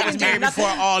 I was married before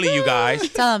all of you guys.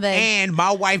 Tell him, babe. And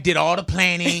my wife did all the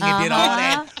planning and did all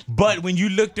that. But when you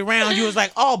looked around, you was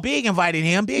like, oh, Big invited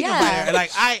him. Big invited her.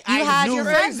 Like, I had knew your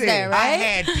friends there, right? I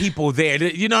had people there.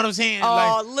 You know what I'm saying?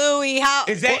 Oh, Like, Louis, how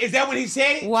is that what he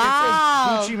said?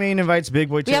 Wow. Gucci Mane invites Big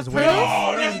Boy to We his have wedding. proof?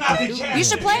 Oh, that's not the caption. You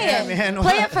should play it. man,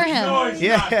 Play it for him. No, it's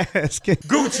not. Yeah, it's good.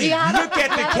 Gucci, look at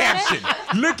the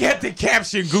caption. Look at the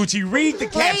caption, Gucci. Read the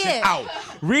caption it. out.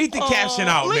 Read the caption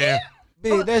out, man.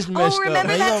 Big, that's messed up. remember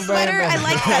man. You that gonna bring sweater? back- I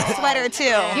like that sweater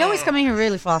too. You always come in here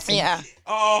really flossy. Yeah.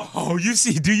 Oh, do you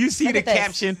see Look the at this.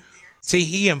 caption? See,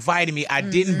 he invited me. I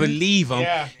didn't believe him.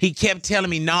 Yeah. He kept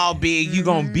telling me, "No, Big, you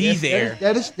gonna be there."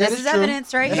 That is This is true.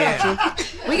 evidence right That's here.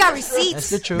 true. We got That's receipts.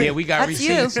 the truth. Yeah, we got That's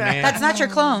receipts, you. man. That's not your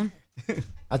clone.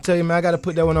 I tell you, man, I got to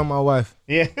put that one on my wife.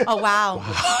 Yeah. Oh, wow.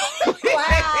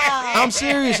 Wow. I'm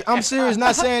serious.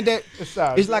 Not saying that.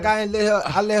 It's like I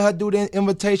let her do the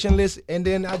invitation list, and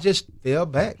then I just fell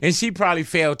back. And she probably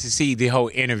failed to see the whole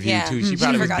interview, too. She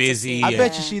probably was busy. I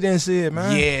bet you she didn't see it,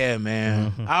 man. Yeah,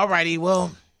 man. All righty,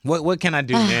 well, what can I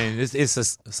do, man? It's a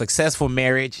successful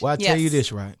marriage. Well, I tell you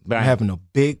this, right? Right. I'm having a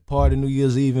big party New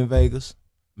Year's Eve in Vegas.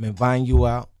 I'm inviting you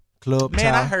out. Club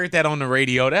Man, time. I heard that on the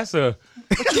radio. That's a...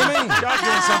 What you mean? Y'all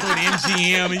doing something with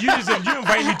MGM, and you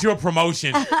invite me to a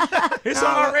promotion. It's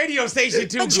on our radio station,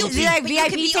 too. But you like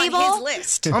VIP be table? on his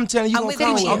list. I'm telling you, I'm gonna with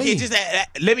come you. with Okay, me. just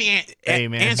let me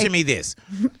answer me this.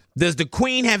 Does the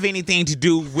Queen have anything to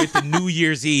do with the New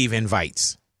Year's Eve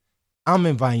invites? I'm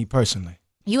inviting you personally.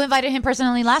 You invited him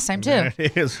personally last time, too.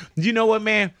 You know what,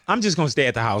 man? I'm just going to stay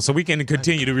at the house so we can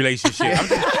continue the relationship.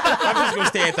 I'm just going to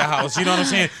stay at the house. You know what I'm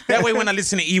saying? That way when I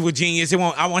listen to Evil Genius,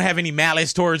 I won't have any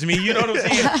malice towards me. You know what I'm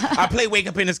saying? I play Wake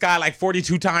Up in the Sky like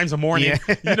 42 times a morning.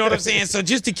 Yeah. You know what I'm saying? So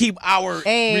just to keep our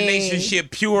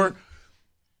relationship pure,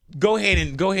 go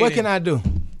ahead. What can I do?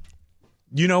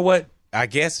 You know what? I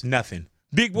guess nothing.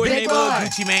 Big Boy Neighborhood,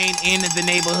 Gucci Mane in the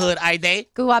neighborhood.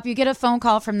 Guwap, you get a phone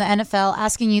call from the NFL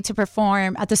asking you to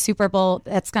perform at the Super Bowl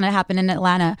that's going to happen in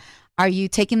Atlanta. Are you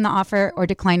taking the offer or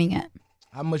declining it?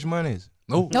 How much money is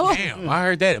it? Oh, damn. I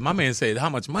heard that. My man said, how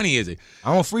much money is it?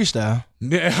 I don't freestyle.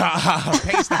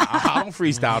 I don't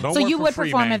freestyle. Don't so work you for would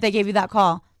free, perform man. if they gave you that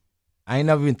call? I ain't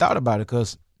never even thought about it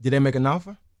because did they make an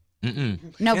offer? No,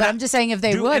 but I'm just saying if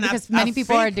they would because many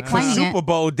people are declining the it. Super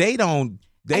Bowl, they don't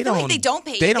I feel like they don't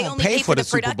pay. They They don't only pay for the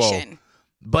production. Super Bowl.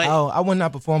 But I would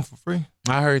not perform for free.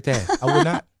 I heard that. I would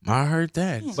not. I heard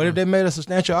that. But if they made a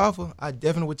substantial offer, I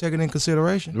definitely would take it in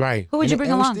consideration. Right. Who would you bring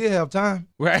and along? We still have time.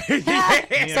 Right.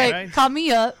 It's like, call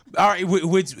me up. All right.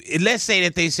 Let's say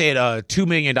that they said $2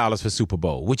 million for Super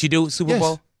Bowl. Would you do Super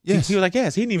Bowl? Yes. He was like,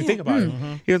 yes. He didn't even think about it.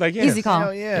 He was like, yes. Easy call.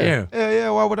 Hell yeah. Yeah. Yeah.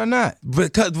 Why would I not?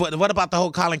 Because what about the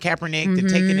whole Colin Kaepernick, the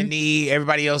taking the knee,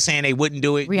 everybody else saying they wouldn't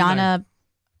do it? Rihanna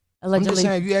I'm allegedly just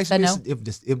saying, if you ask said me, no.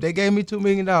 if they gave me $2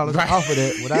 million off of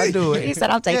that, would I do it? He said,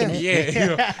 I'm taking it.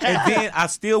 Yeah. And then I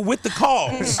still with the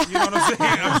calls. You know what I'm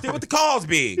saying? I'm still with the calls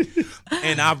big.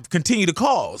 And I'll continue the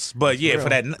calls. But yeah, for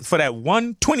that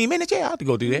 120 minutes, yeah, I have to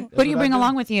go do that. What do you bring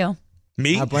along with you?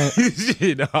 Me? I bring,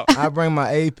 No. I bring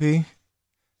my AP.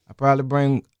 I probably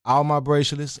bring all my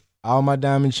bracelets, all my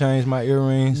diamond chains, my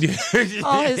earrings,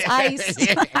 All his ice.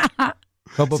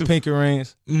 couple pinky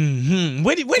rings. Mm-hmm.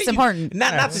 It's important.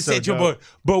 Not to set you,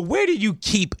 but where do you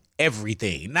keep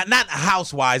everything? Not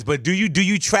house-wise, but do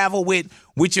you travel with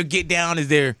your get down? Is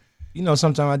there? You know,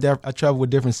 sometimes I travel with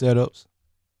different setups.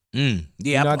 Yeah,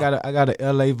 You know, I got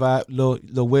a LA vibe,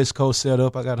 little West Coast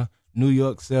setup. I got a New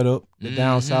York setup, the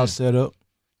down south setup,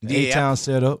 the A-town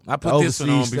setup. I put this one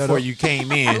on before you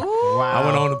came in. I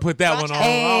went on to put that one on.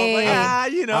 Hey.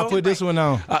 I put this one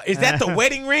on. Is that the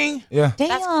wedding ring? Yeah.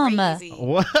 Damn. That's crazy.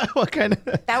 What kind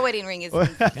of? That wedding ring is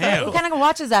Damn. What kind of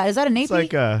watch is that? Is that an AP? It's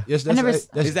like Yes, I never-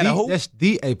 that's Is that a who? That's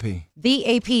the AP.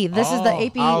 The AP. This is the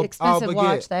AP I'll expensive baguette.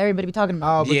 watch that everybody be talking about.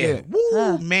 All Yeah. baguette.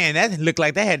 Woo, man, that looked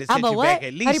like that had to set Alba you what? back at How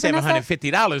do least you pronounce that?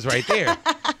 $750 right there.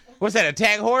 What's that, a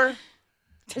tag horror?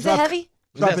 Is it heavy?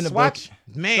 Drop that in the Swatch?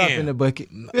 bucket. Man. Drop in the bucket.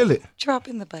 Feel it. drop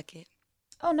in the bucket.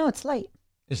 Oh, no, it's light.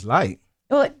 It's light.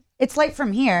 Well, it's light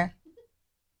from here.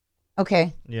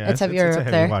 Okay. yeah, It's heavier it's a up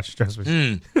heavy there. watch. Trust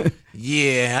me.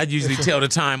 Yeah, I usually tell the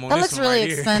time on That this looks one really right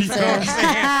here. expensive. You know what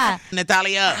I'm saying?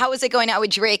 Natalia. How was it going out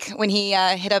with Drake when he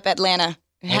hit up Atlanta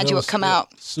and had It you was come out?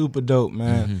 Super dope,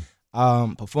 man.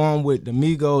 Performed with the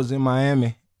Migos in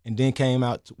Miami and then came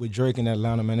out with Drake in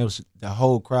Atlanta, man. It was the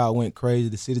whole crowd went crazy.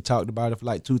 The city talked about it for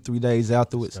like 2-3 days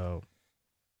afterwards. So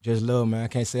Just love, man. I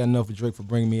can't say enough for Drake for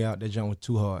bringing me out. That jump was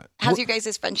too hard. How's your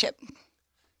guys' friendship?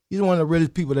 He's one of the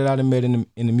realest people that I done met in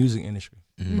the music industry.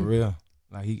 For real.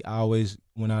 Like he always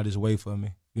went out his way for me.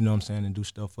 You know what I'm saying? And do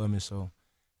stuff for me. So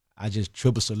I just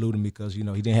triple salute him because, you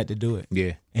know, he didn't have to do it.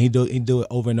 Yeah. And he do it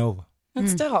over and over.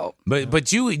 That's dope. But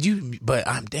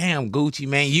I'm damn Gucci,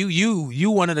 man.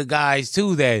 You one of the guys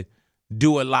too that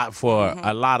do a lot for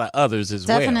a lot of others as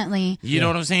well. Definitely. You know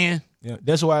what I'm saying? Yeah.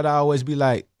 That's why I always be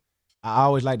like, I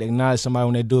always like to acknowledge somebody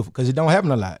when they do it because it don't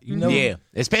happen a lot. You know? Yeah.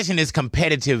 Especially in this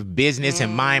competitive business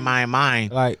and mine.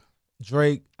 Like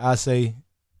Drake, I say,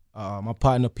 my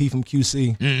partner P from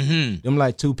QC. Mm-hmm. Them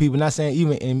like two people. Not saying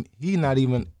even, and he not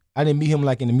even. I didn't meet him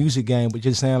like in the music game, but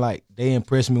just saying like they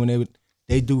impress me when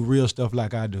they do real stuff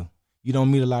like I do. You don't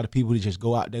meet a lot of people that just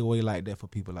go out their way like that for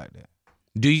people like that.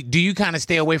 Do you kind of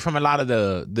stay away from a lot of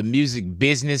the music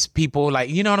business people?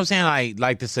 Like, you know what I'm saying?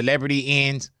 Like the celebrity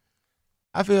ends.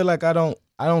 I feel like I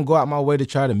don't go out my way to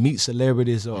try to meet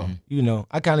celebrities or you know.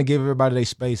 I kind of give everybody their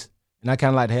space And I kind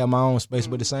of like to have my own space,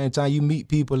 but at the same time, you meet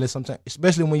people that sometimes,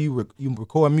 especially when you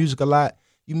record music a lot,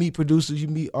 you meet producers, you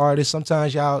meet artists.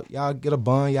 Sometimes y'all get a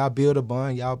bond, y'all build a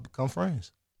bond, y'all become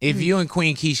friends. If you and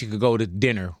Queen Keisha could go to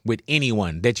dinner with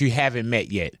anyone that you haven't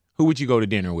met yet, who would you go to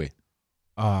dinner with?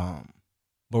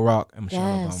 Barack and Michelle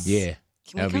Obama. Yeah.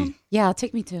 Can we come? Yeah,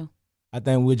 take me too. I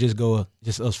think we'll just go,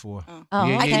 just us four. Oh, Yeah, I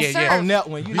yeah, can yeah, serve. yeah. On that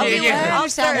one, you know. Okay, Yeah. well, I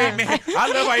understand Hey, that. man, I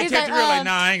love how you He's kept it real. Like,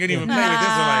 nah, I ain't gonna even play with this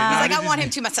one. Like, He's nah, like, this I want him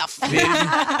just- to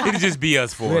myself. It'll just be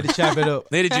us We four. had to chop it up.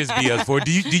 It'll just be us four. Do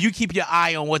you keep your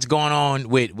eye on what's going on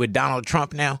with Donald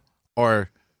Trump now, or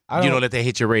you don't let that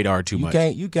hit your radar too much?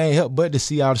 You can't help but to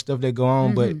see all the stuff that go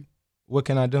on, but what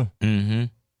can I do? Mm-hmm.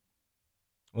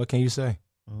 What can you say?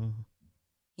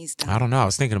 He's done. I don't know. I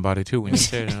was thinking about it too when you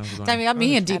said it. I was I like, mean, I'm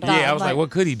me in deep thought. yeah, I was like, what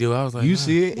could he do? I was like, You nah.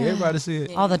 see it, everybody see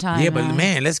it. all the time. Yeah, but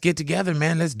man, let's get together,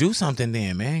 man. Let's do something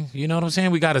then, man. You know what I'm saying?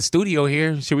 We got a studio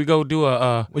here. Should we go do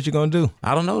a? What you gonna do?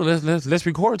 I don't know. Let's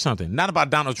record something. Not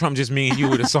about Donald Trump, just me and you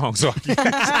with a song. So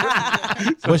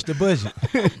What's the budget?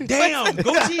 damn,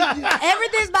 Gucci,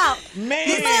 everything's about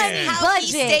man. How he budget.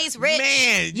 stays rich.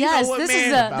 Man, you Yes, know what, this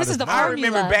man? is the I formula.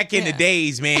 remember back in the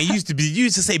days, man. You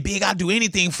used to say, "Big, I'll do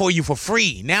anything for you for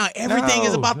free." Now everything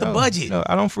is about the budget. No,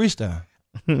 I don't freestyle.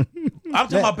 I'm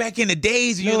talking about back in the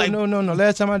days. And you're like, No.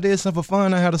 Last time I did something for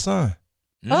fun, I had a son.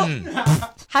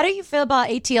 How do you feel about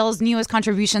ATL's newest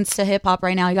contributions to hip hop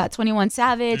right now? You got 21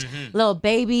 Savage, Lil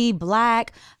Baby,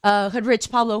 Black, Hood Rich,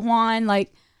 Pablo Juan.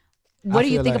 Like, what do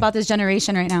you feel think like- about this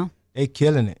generation right now? They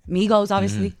killing it. Migos,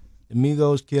 obviously. The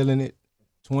Migos killing it.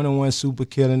 21 Super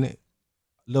killing it.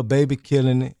 Lil Baby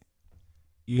killing it.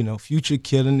 You know, Future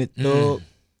killing it. Thug.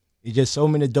 It's just so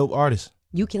many dope artists.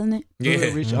 You killing it? yeah.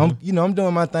 Hood Rich. I'm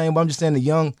doing my thing, but I'm just saying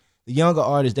the younger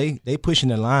artists, they pushing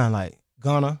the line like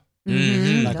Gunna.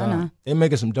 Like, Gunna. they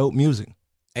making some dope music.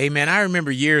 Hey, man, I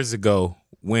remember years ago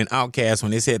when Outkast,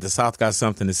 when they said the South got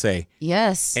something to say,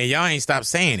 Yes. and y'all ain't stopped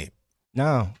saying it.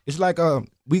 No, it's like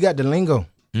we got the lingo.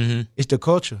 Mm-hmm. It's the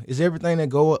culture. It's everything that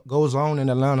goes on in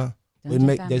Atlanta.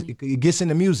 It gets in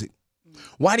the music.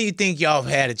 Why do you think y'all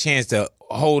have had a chance to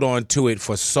hold on to it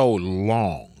for so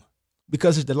long?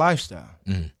 Because it's the lifestyle.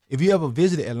 If you ever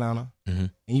visited Atlanta and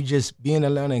you just be in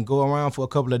Atlanta and go around for a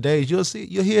couple of days, you'll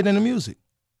hear it in the music.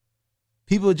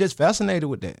 People are just fascinated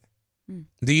with that.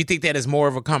 Do you think that is more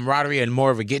of a camaraderie and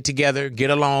more of a get together, get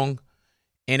along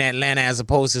in Atlanta as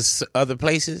opposed to other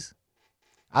places?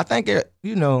 I think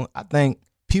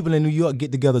people in New York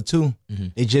get together too.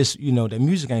 They just, their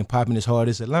music ain't popping as hard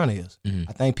as Atlanta is.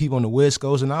 I think people on the West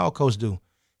Coast and all coasts do.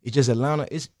 It's just Atlanta.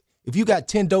 If you got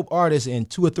 10 dope artists and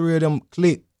 2 or 3 of them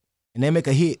click and they make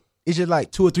a hit, it's just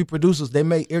like 2 or 3 producers.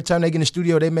 Every time they get in the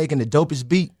studio, they making the dopest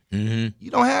beat. You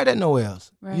don't have that nowhere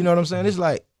else. Right. You know what I'm saying? It's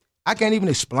like I can't even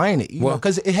explain it.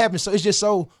 Because it happens. So it's just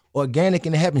so organic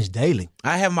and it happens daily.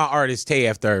 I have my artist Tay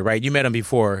F3rd, right? You met him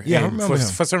before. Yeah, I and remember him.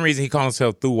 For some reason, he calls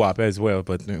himself Thuwop as well,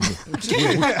 but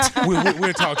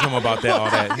we'll talk to him about that. All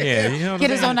that, yeah. You know what Get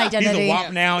I'm his saying? own identity. He's a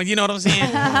WAP now. You know what I'm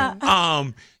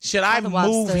saying? Should I the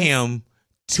move Wapsters. him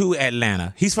to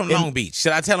Atlanta? He's from Long Beach.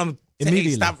 Should I tell him?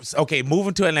 Immediately. Stop. Okay,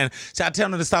 moving to Atlanta. Should I tell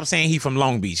him to stop saying he's from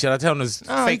Long Beach? Should I tell him to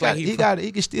No, fake like he's from?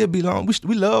 he can still be Long.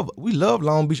 We love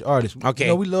Long Beach artists.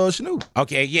 Okay. We love Snoop.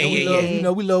 Okay, yeah, And we yeah.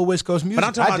 love, we love West Coast music. But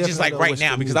I'm talking I about just definitely like love right West now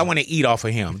Coast because I music. want to eat off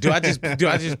of him. Do I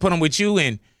just put him with you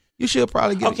and? You should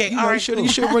probably get. Okay, you all right, You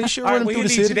should run All right, him what through you the need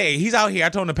city. today? He's out here. I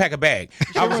told him to pack a bag.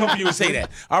 I was hoping you would say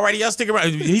that. All righty, y'all stick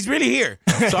around. He's really here,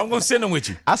 so I'm gonna send him with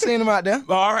you. I seen him out there.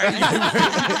 All right.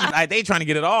 Like, they trying to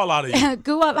get it all out of you.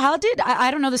 Go up. How did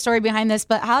I don't know the story behind this,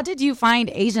 but how did you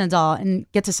find Asian Doll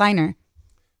and get to sign her?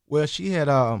 Well, she had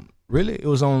really it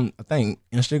was on I think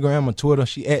Instagram or Twitter.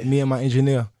 She at me and my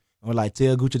engineer and was like,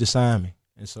 tell Gucci to sign me.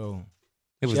 And so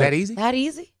It was that easy. That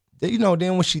easy?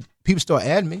 then when people start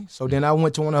adding me, so then I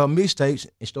went to one of her mixtapes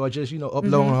and started just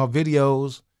uploading her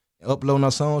videos, uploading her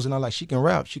songs, and I'm like, she can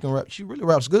rap. She really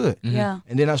raps good. Yeah.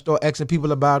 And then I start asking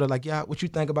people about it, like, yeah, what you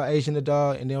think about Asian the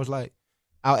Dog? And then I was like,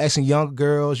 I was asking younger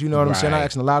girls, you know what I'm saying? I Right.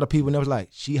 asking a lot of people, and they was like,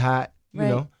 she hot, you Right.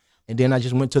 know? And then I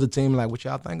just went to the team, like, what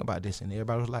y'all think about this? And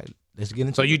everybody was like, let's get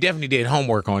into So it. you definitely did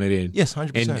homework on it, and Yes,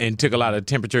 100%. and took a lot of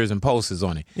temperatures and pulses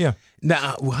on it. Yeah.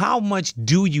 Now, how much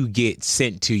do you get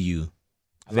sent to you?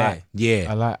 A lot.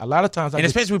 Yeah. A lot of times I And get-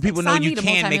 especially when people know Sign you me to can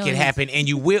make it multi-millions. happen, and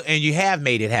you will, and you have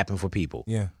made it happen for people.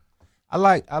 Yeah. I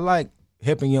like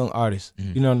helping young artists.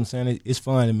 You know what I'm saying? It's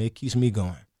fun to me. It keeps me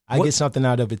going. I What- get something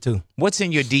out of it too. What's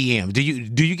in your DM? Do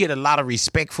you get a lot of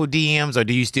respectful DMs, or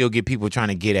do you still get people trying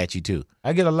to get at you too?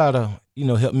 I get a lot of,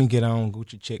 help me get on,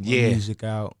 Gucci, check my Yeah. music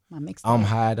out. My mixtape. I'm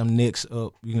hot, I'm next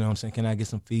up. You know what I'm saying? Can I get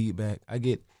some feedback? I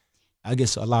get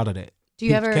a lot of that. Do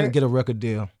you People ever can't get a record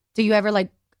deal? like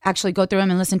actually go through them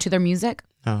and listen to their music?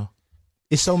 No.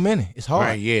 it's so many. It's hard.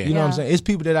 Right, yeah. You know what I'm saying? It's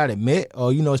people that I done met,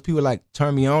 or it's people like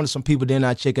turn me on to some people, then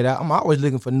I check it out. I'm always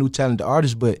looking for new talented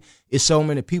artists, but it's so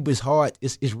many people. It's hard.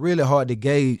 It's really hard to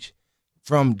gauge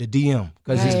from the DM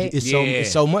because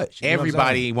it's so much.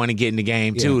 Everybody want to get in the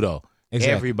game too, though.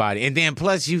 Exactly. Everybody, and then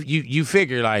plus you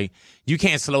figure like you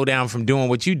can't slow down from doing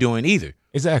what you're doing either.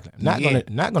 Exactly. Not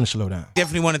gonna slow down.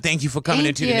 Definitely want to thank you for coming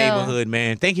into the neighborhood,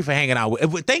 man. Thank you for hanging out.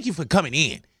 Thank you for coming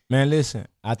in. Man, listen,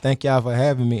 I thank y'all for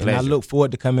having me, and I look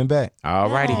forward to coming back. All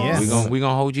righty. Yes. We're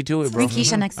gonna hold you to it, bro. Bring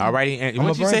Keisha next time. All righty. And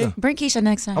what you say? Bring Keisha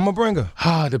next time. I'm going to bring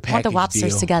her. The package want the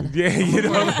lobsters deal. together.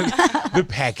 Yeah, the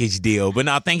package deal. But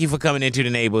now, thank you for coming into the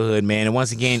neighborhood, man. And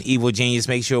once again, Evil Genius,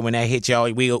 make sure when that hits y'all,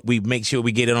 we make sure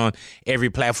we get it on every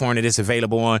platform that it's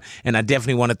available on. And I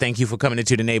definitely want to thank you for coming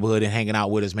into the neighborhood and hanging out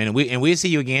with us, man. And we'll see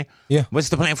you again. Yeah. What's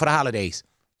the plan for the holidays?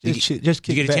 Just kick back.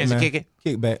 You get a chance to kick it?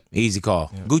 Kick back. Easy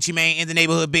call. Yeah. Gucci Mane in the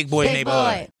neighborhood, Big Boy in the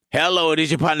neighborhood. Boy. Hello, it is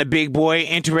your partner, Big Boy,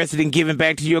 interested in giving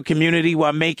back to your community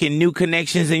while making new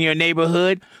connections in your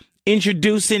neighborhood.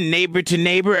 Introducing Neighbor to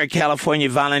Neighbor, a California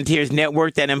volunteers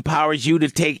network that empowers you to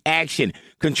take action,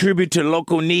 contribute to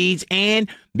local needs, and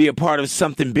be a part of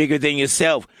something bigger than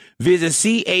yourself. Visit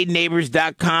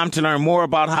ca-neighbors.com to learn more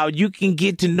about how you can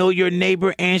get to know your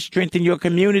neighbor and strengthen your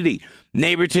community.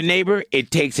 Neighbor to Neighbor,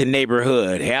 it takes a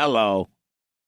neighborhood. Hello.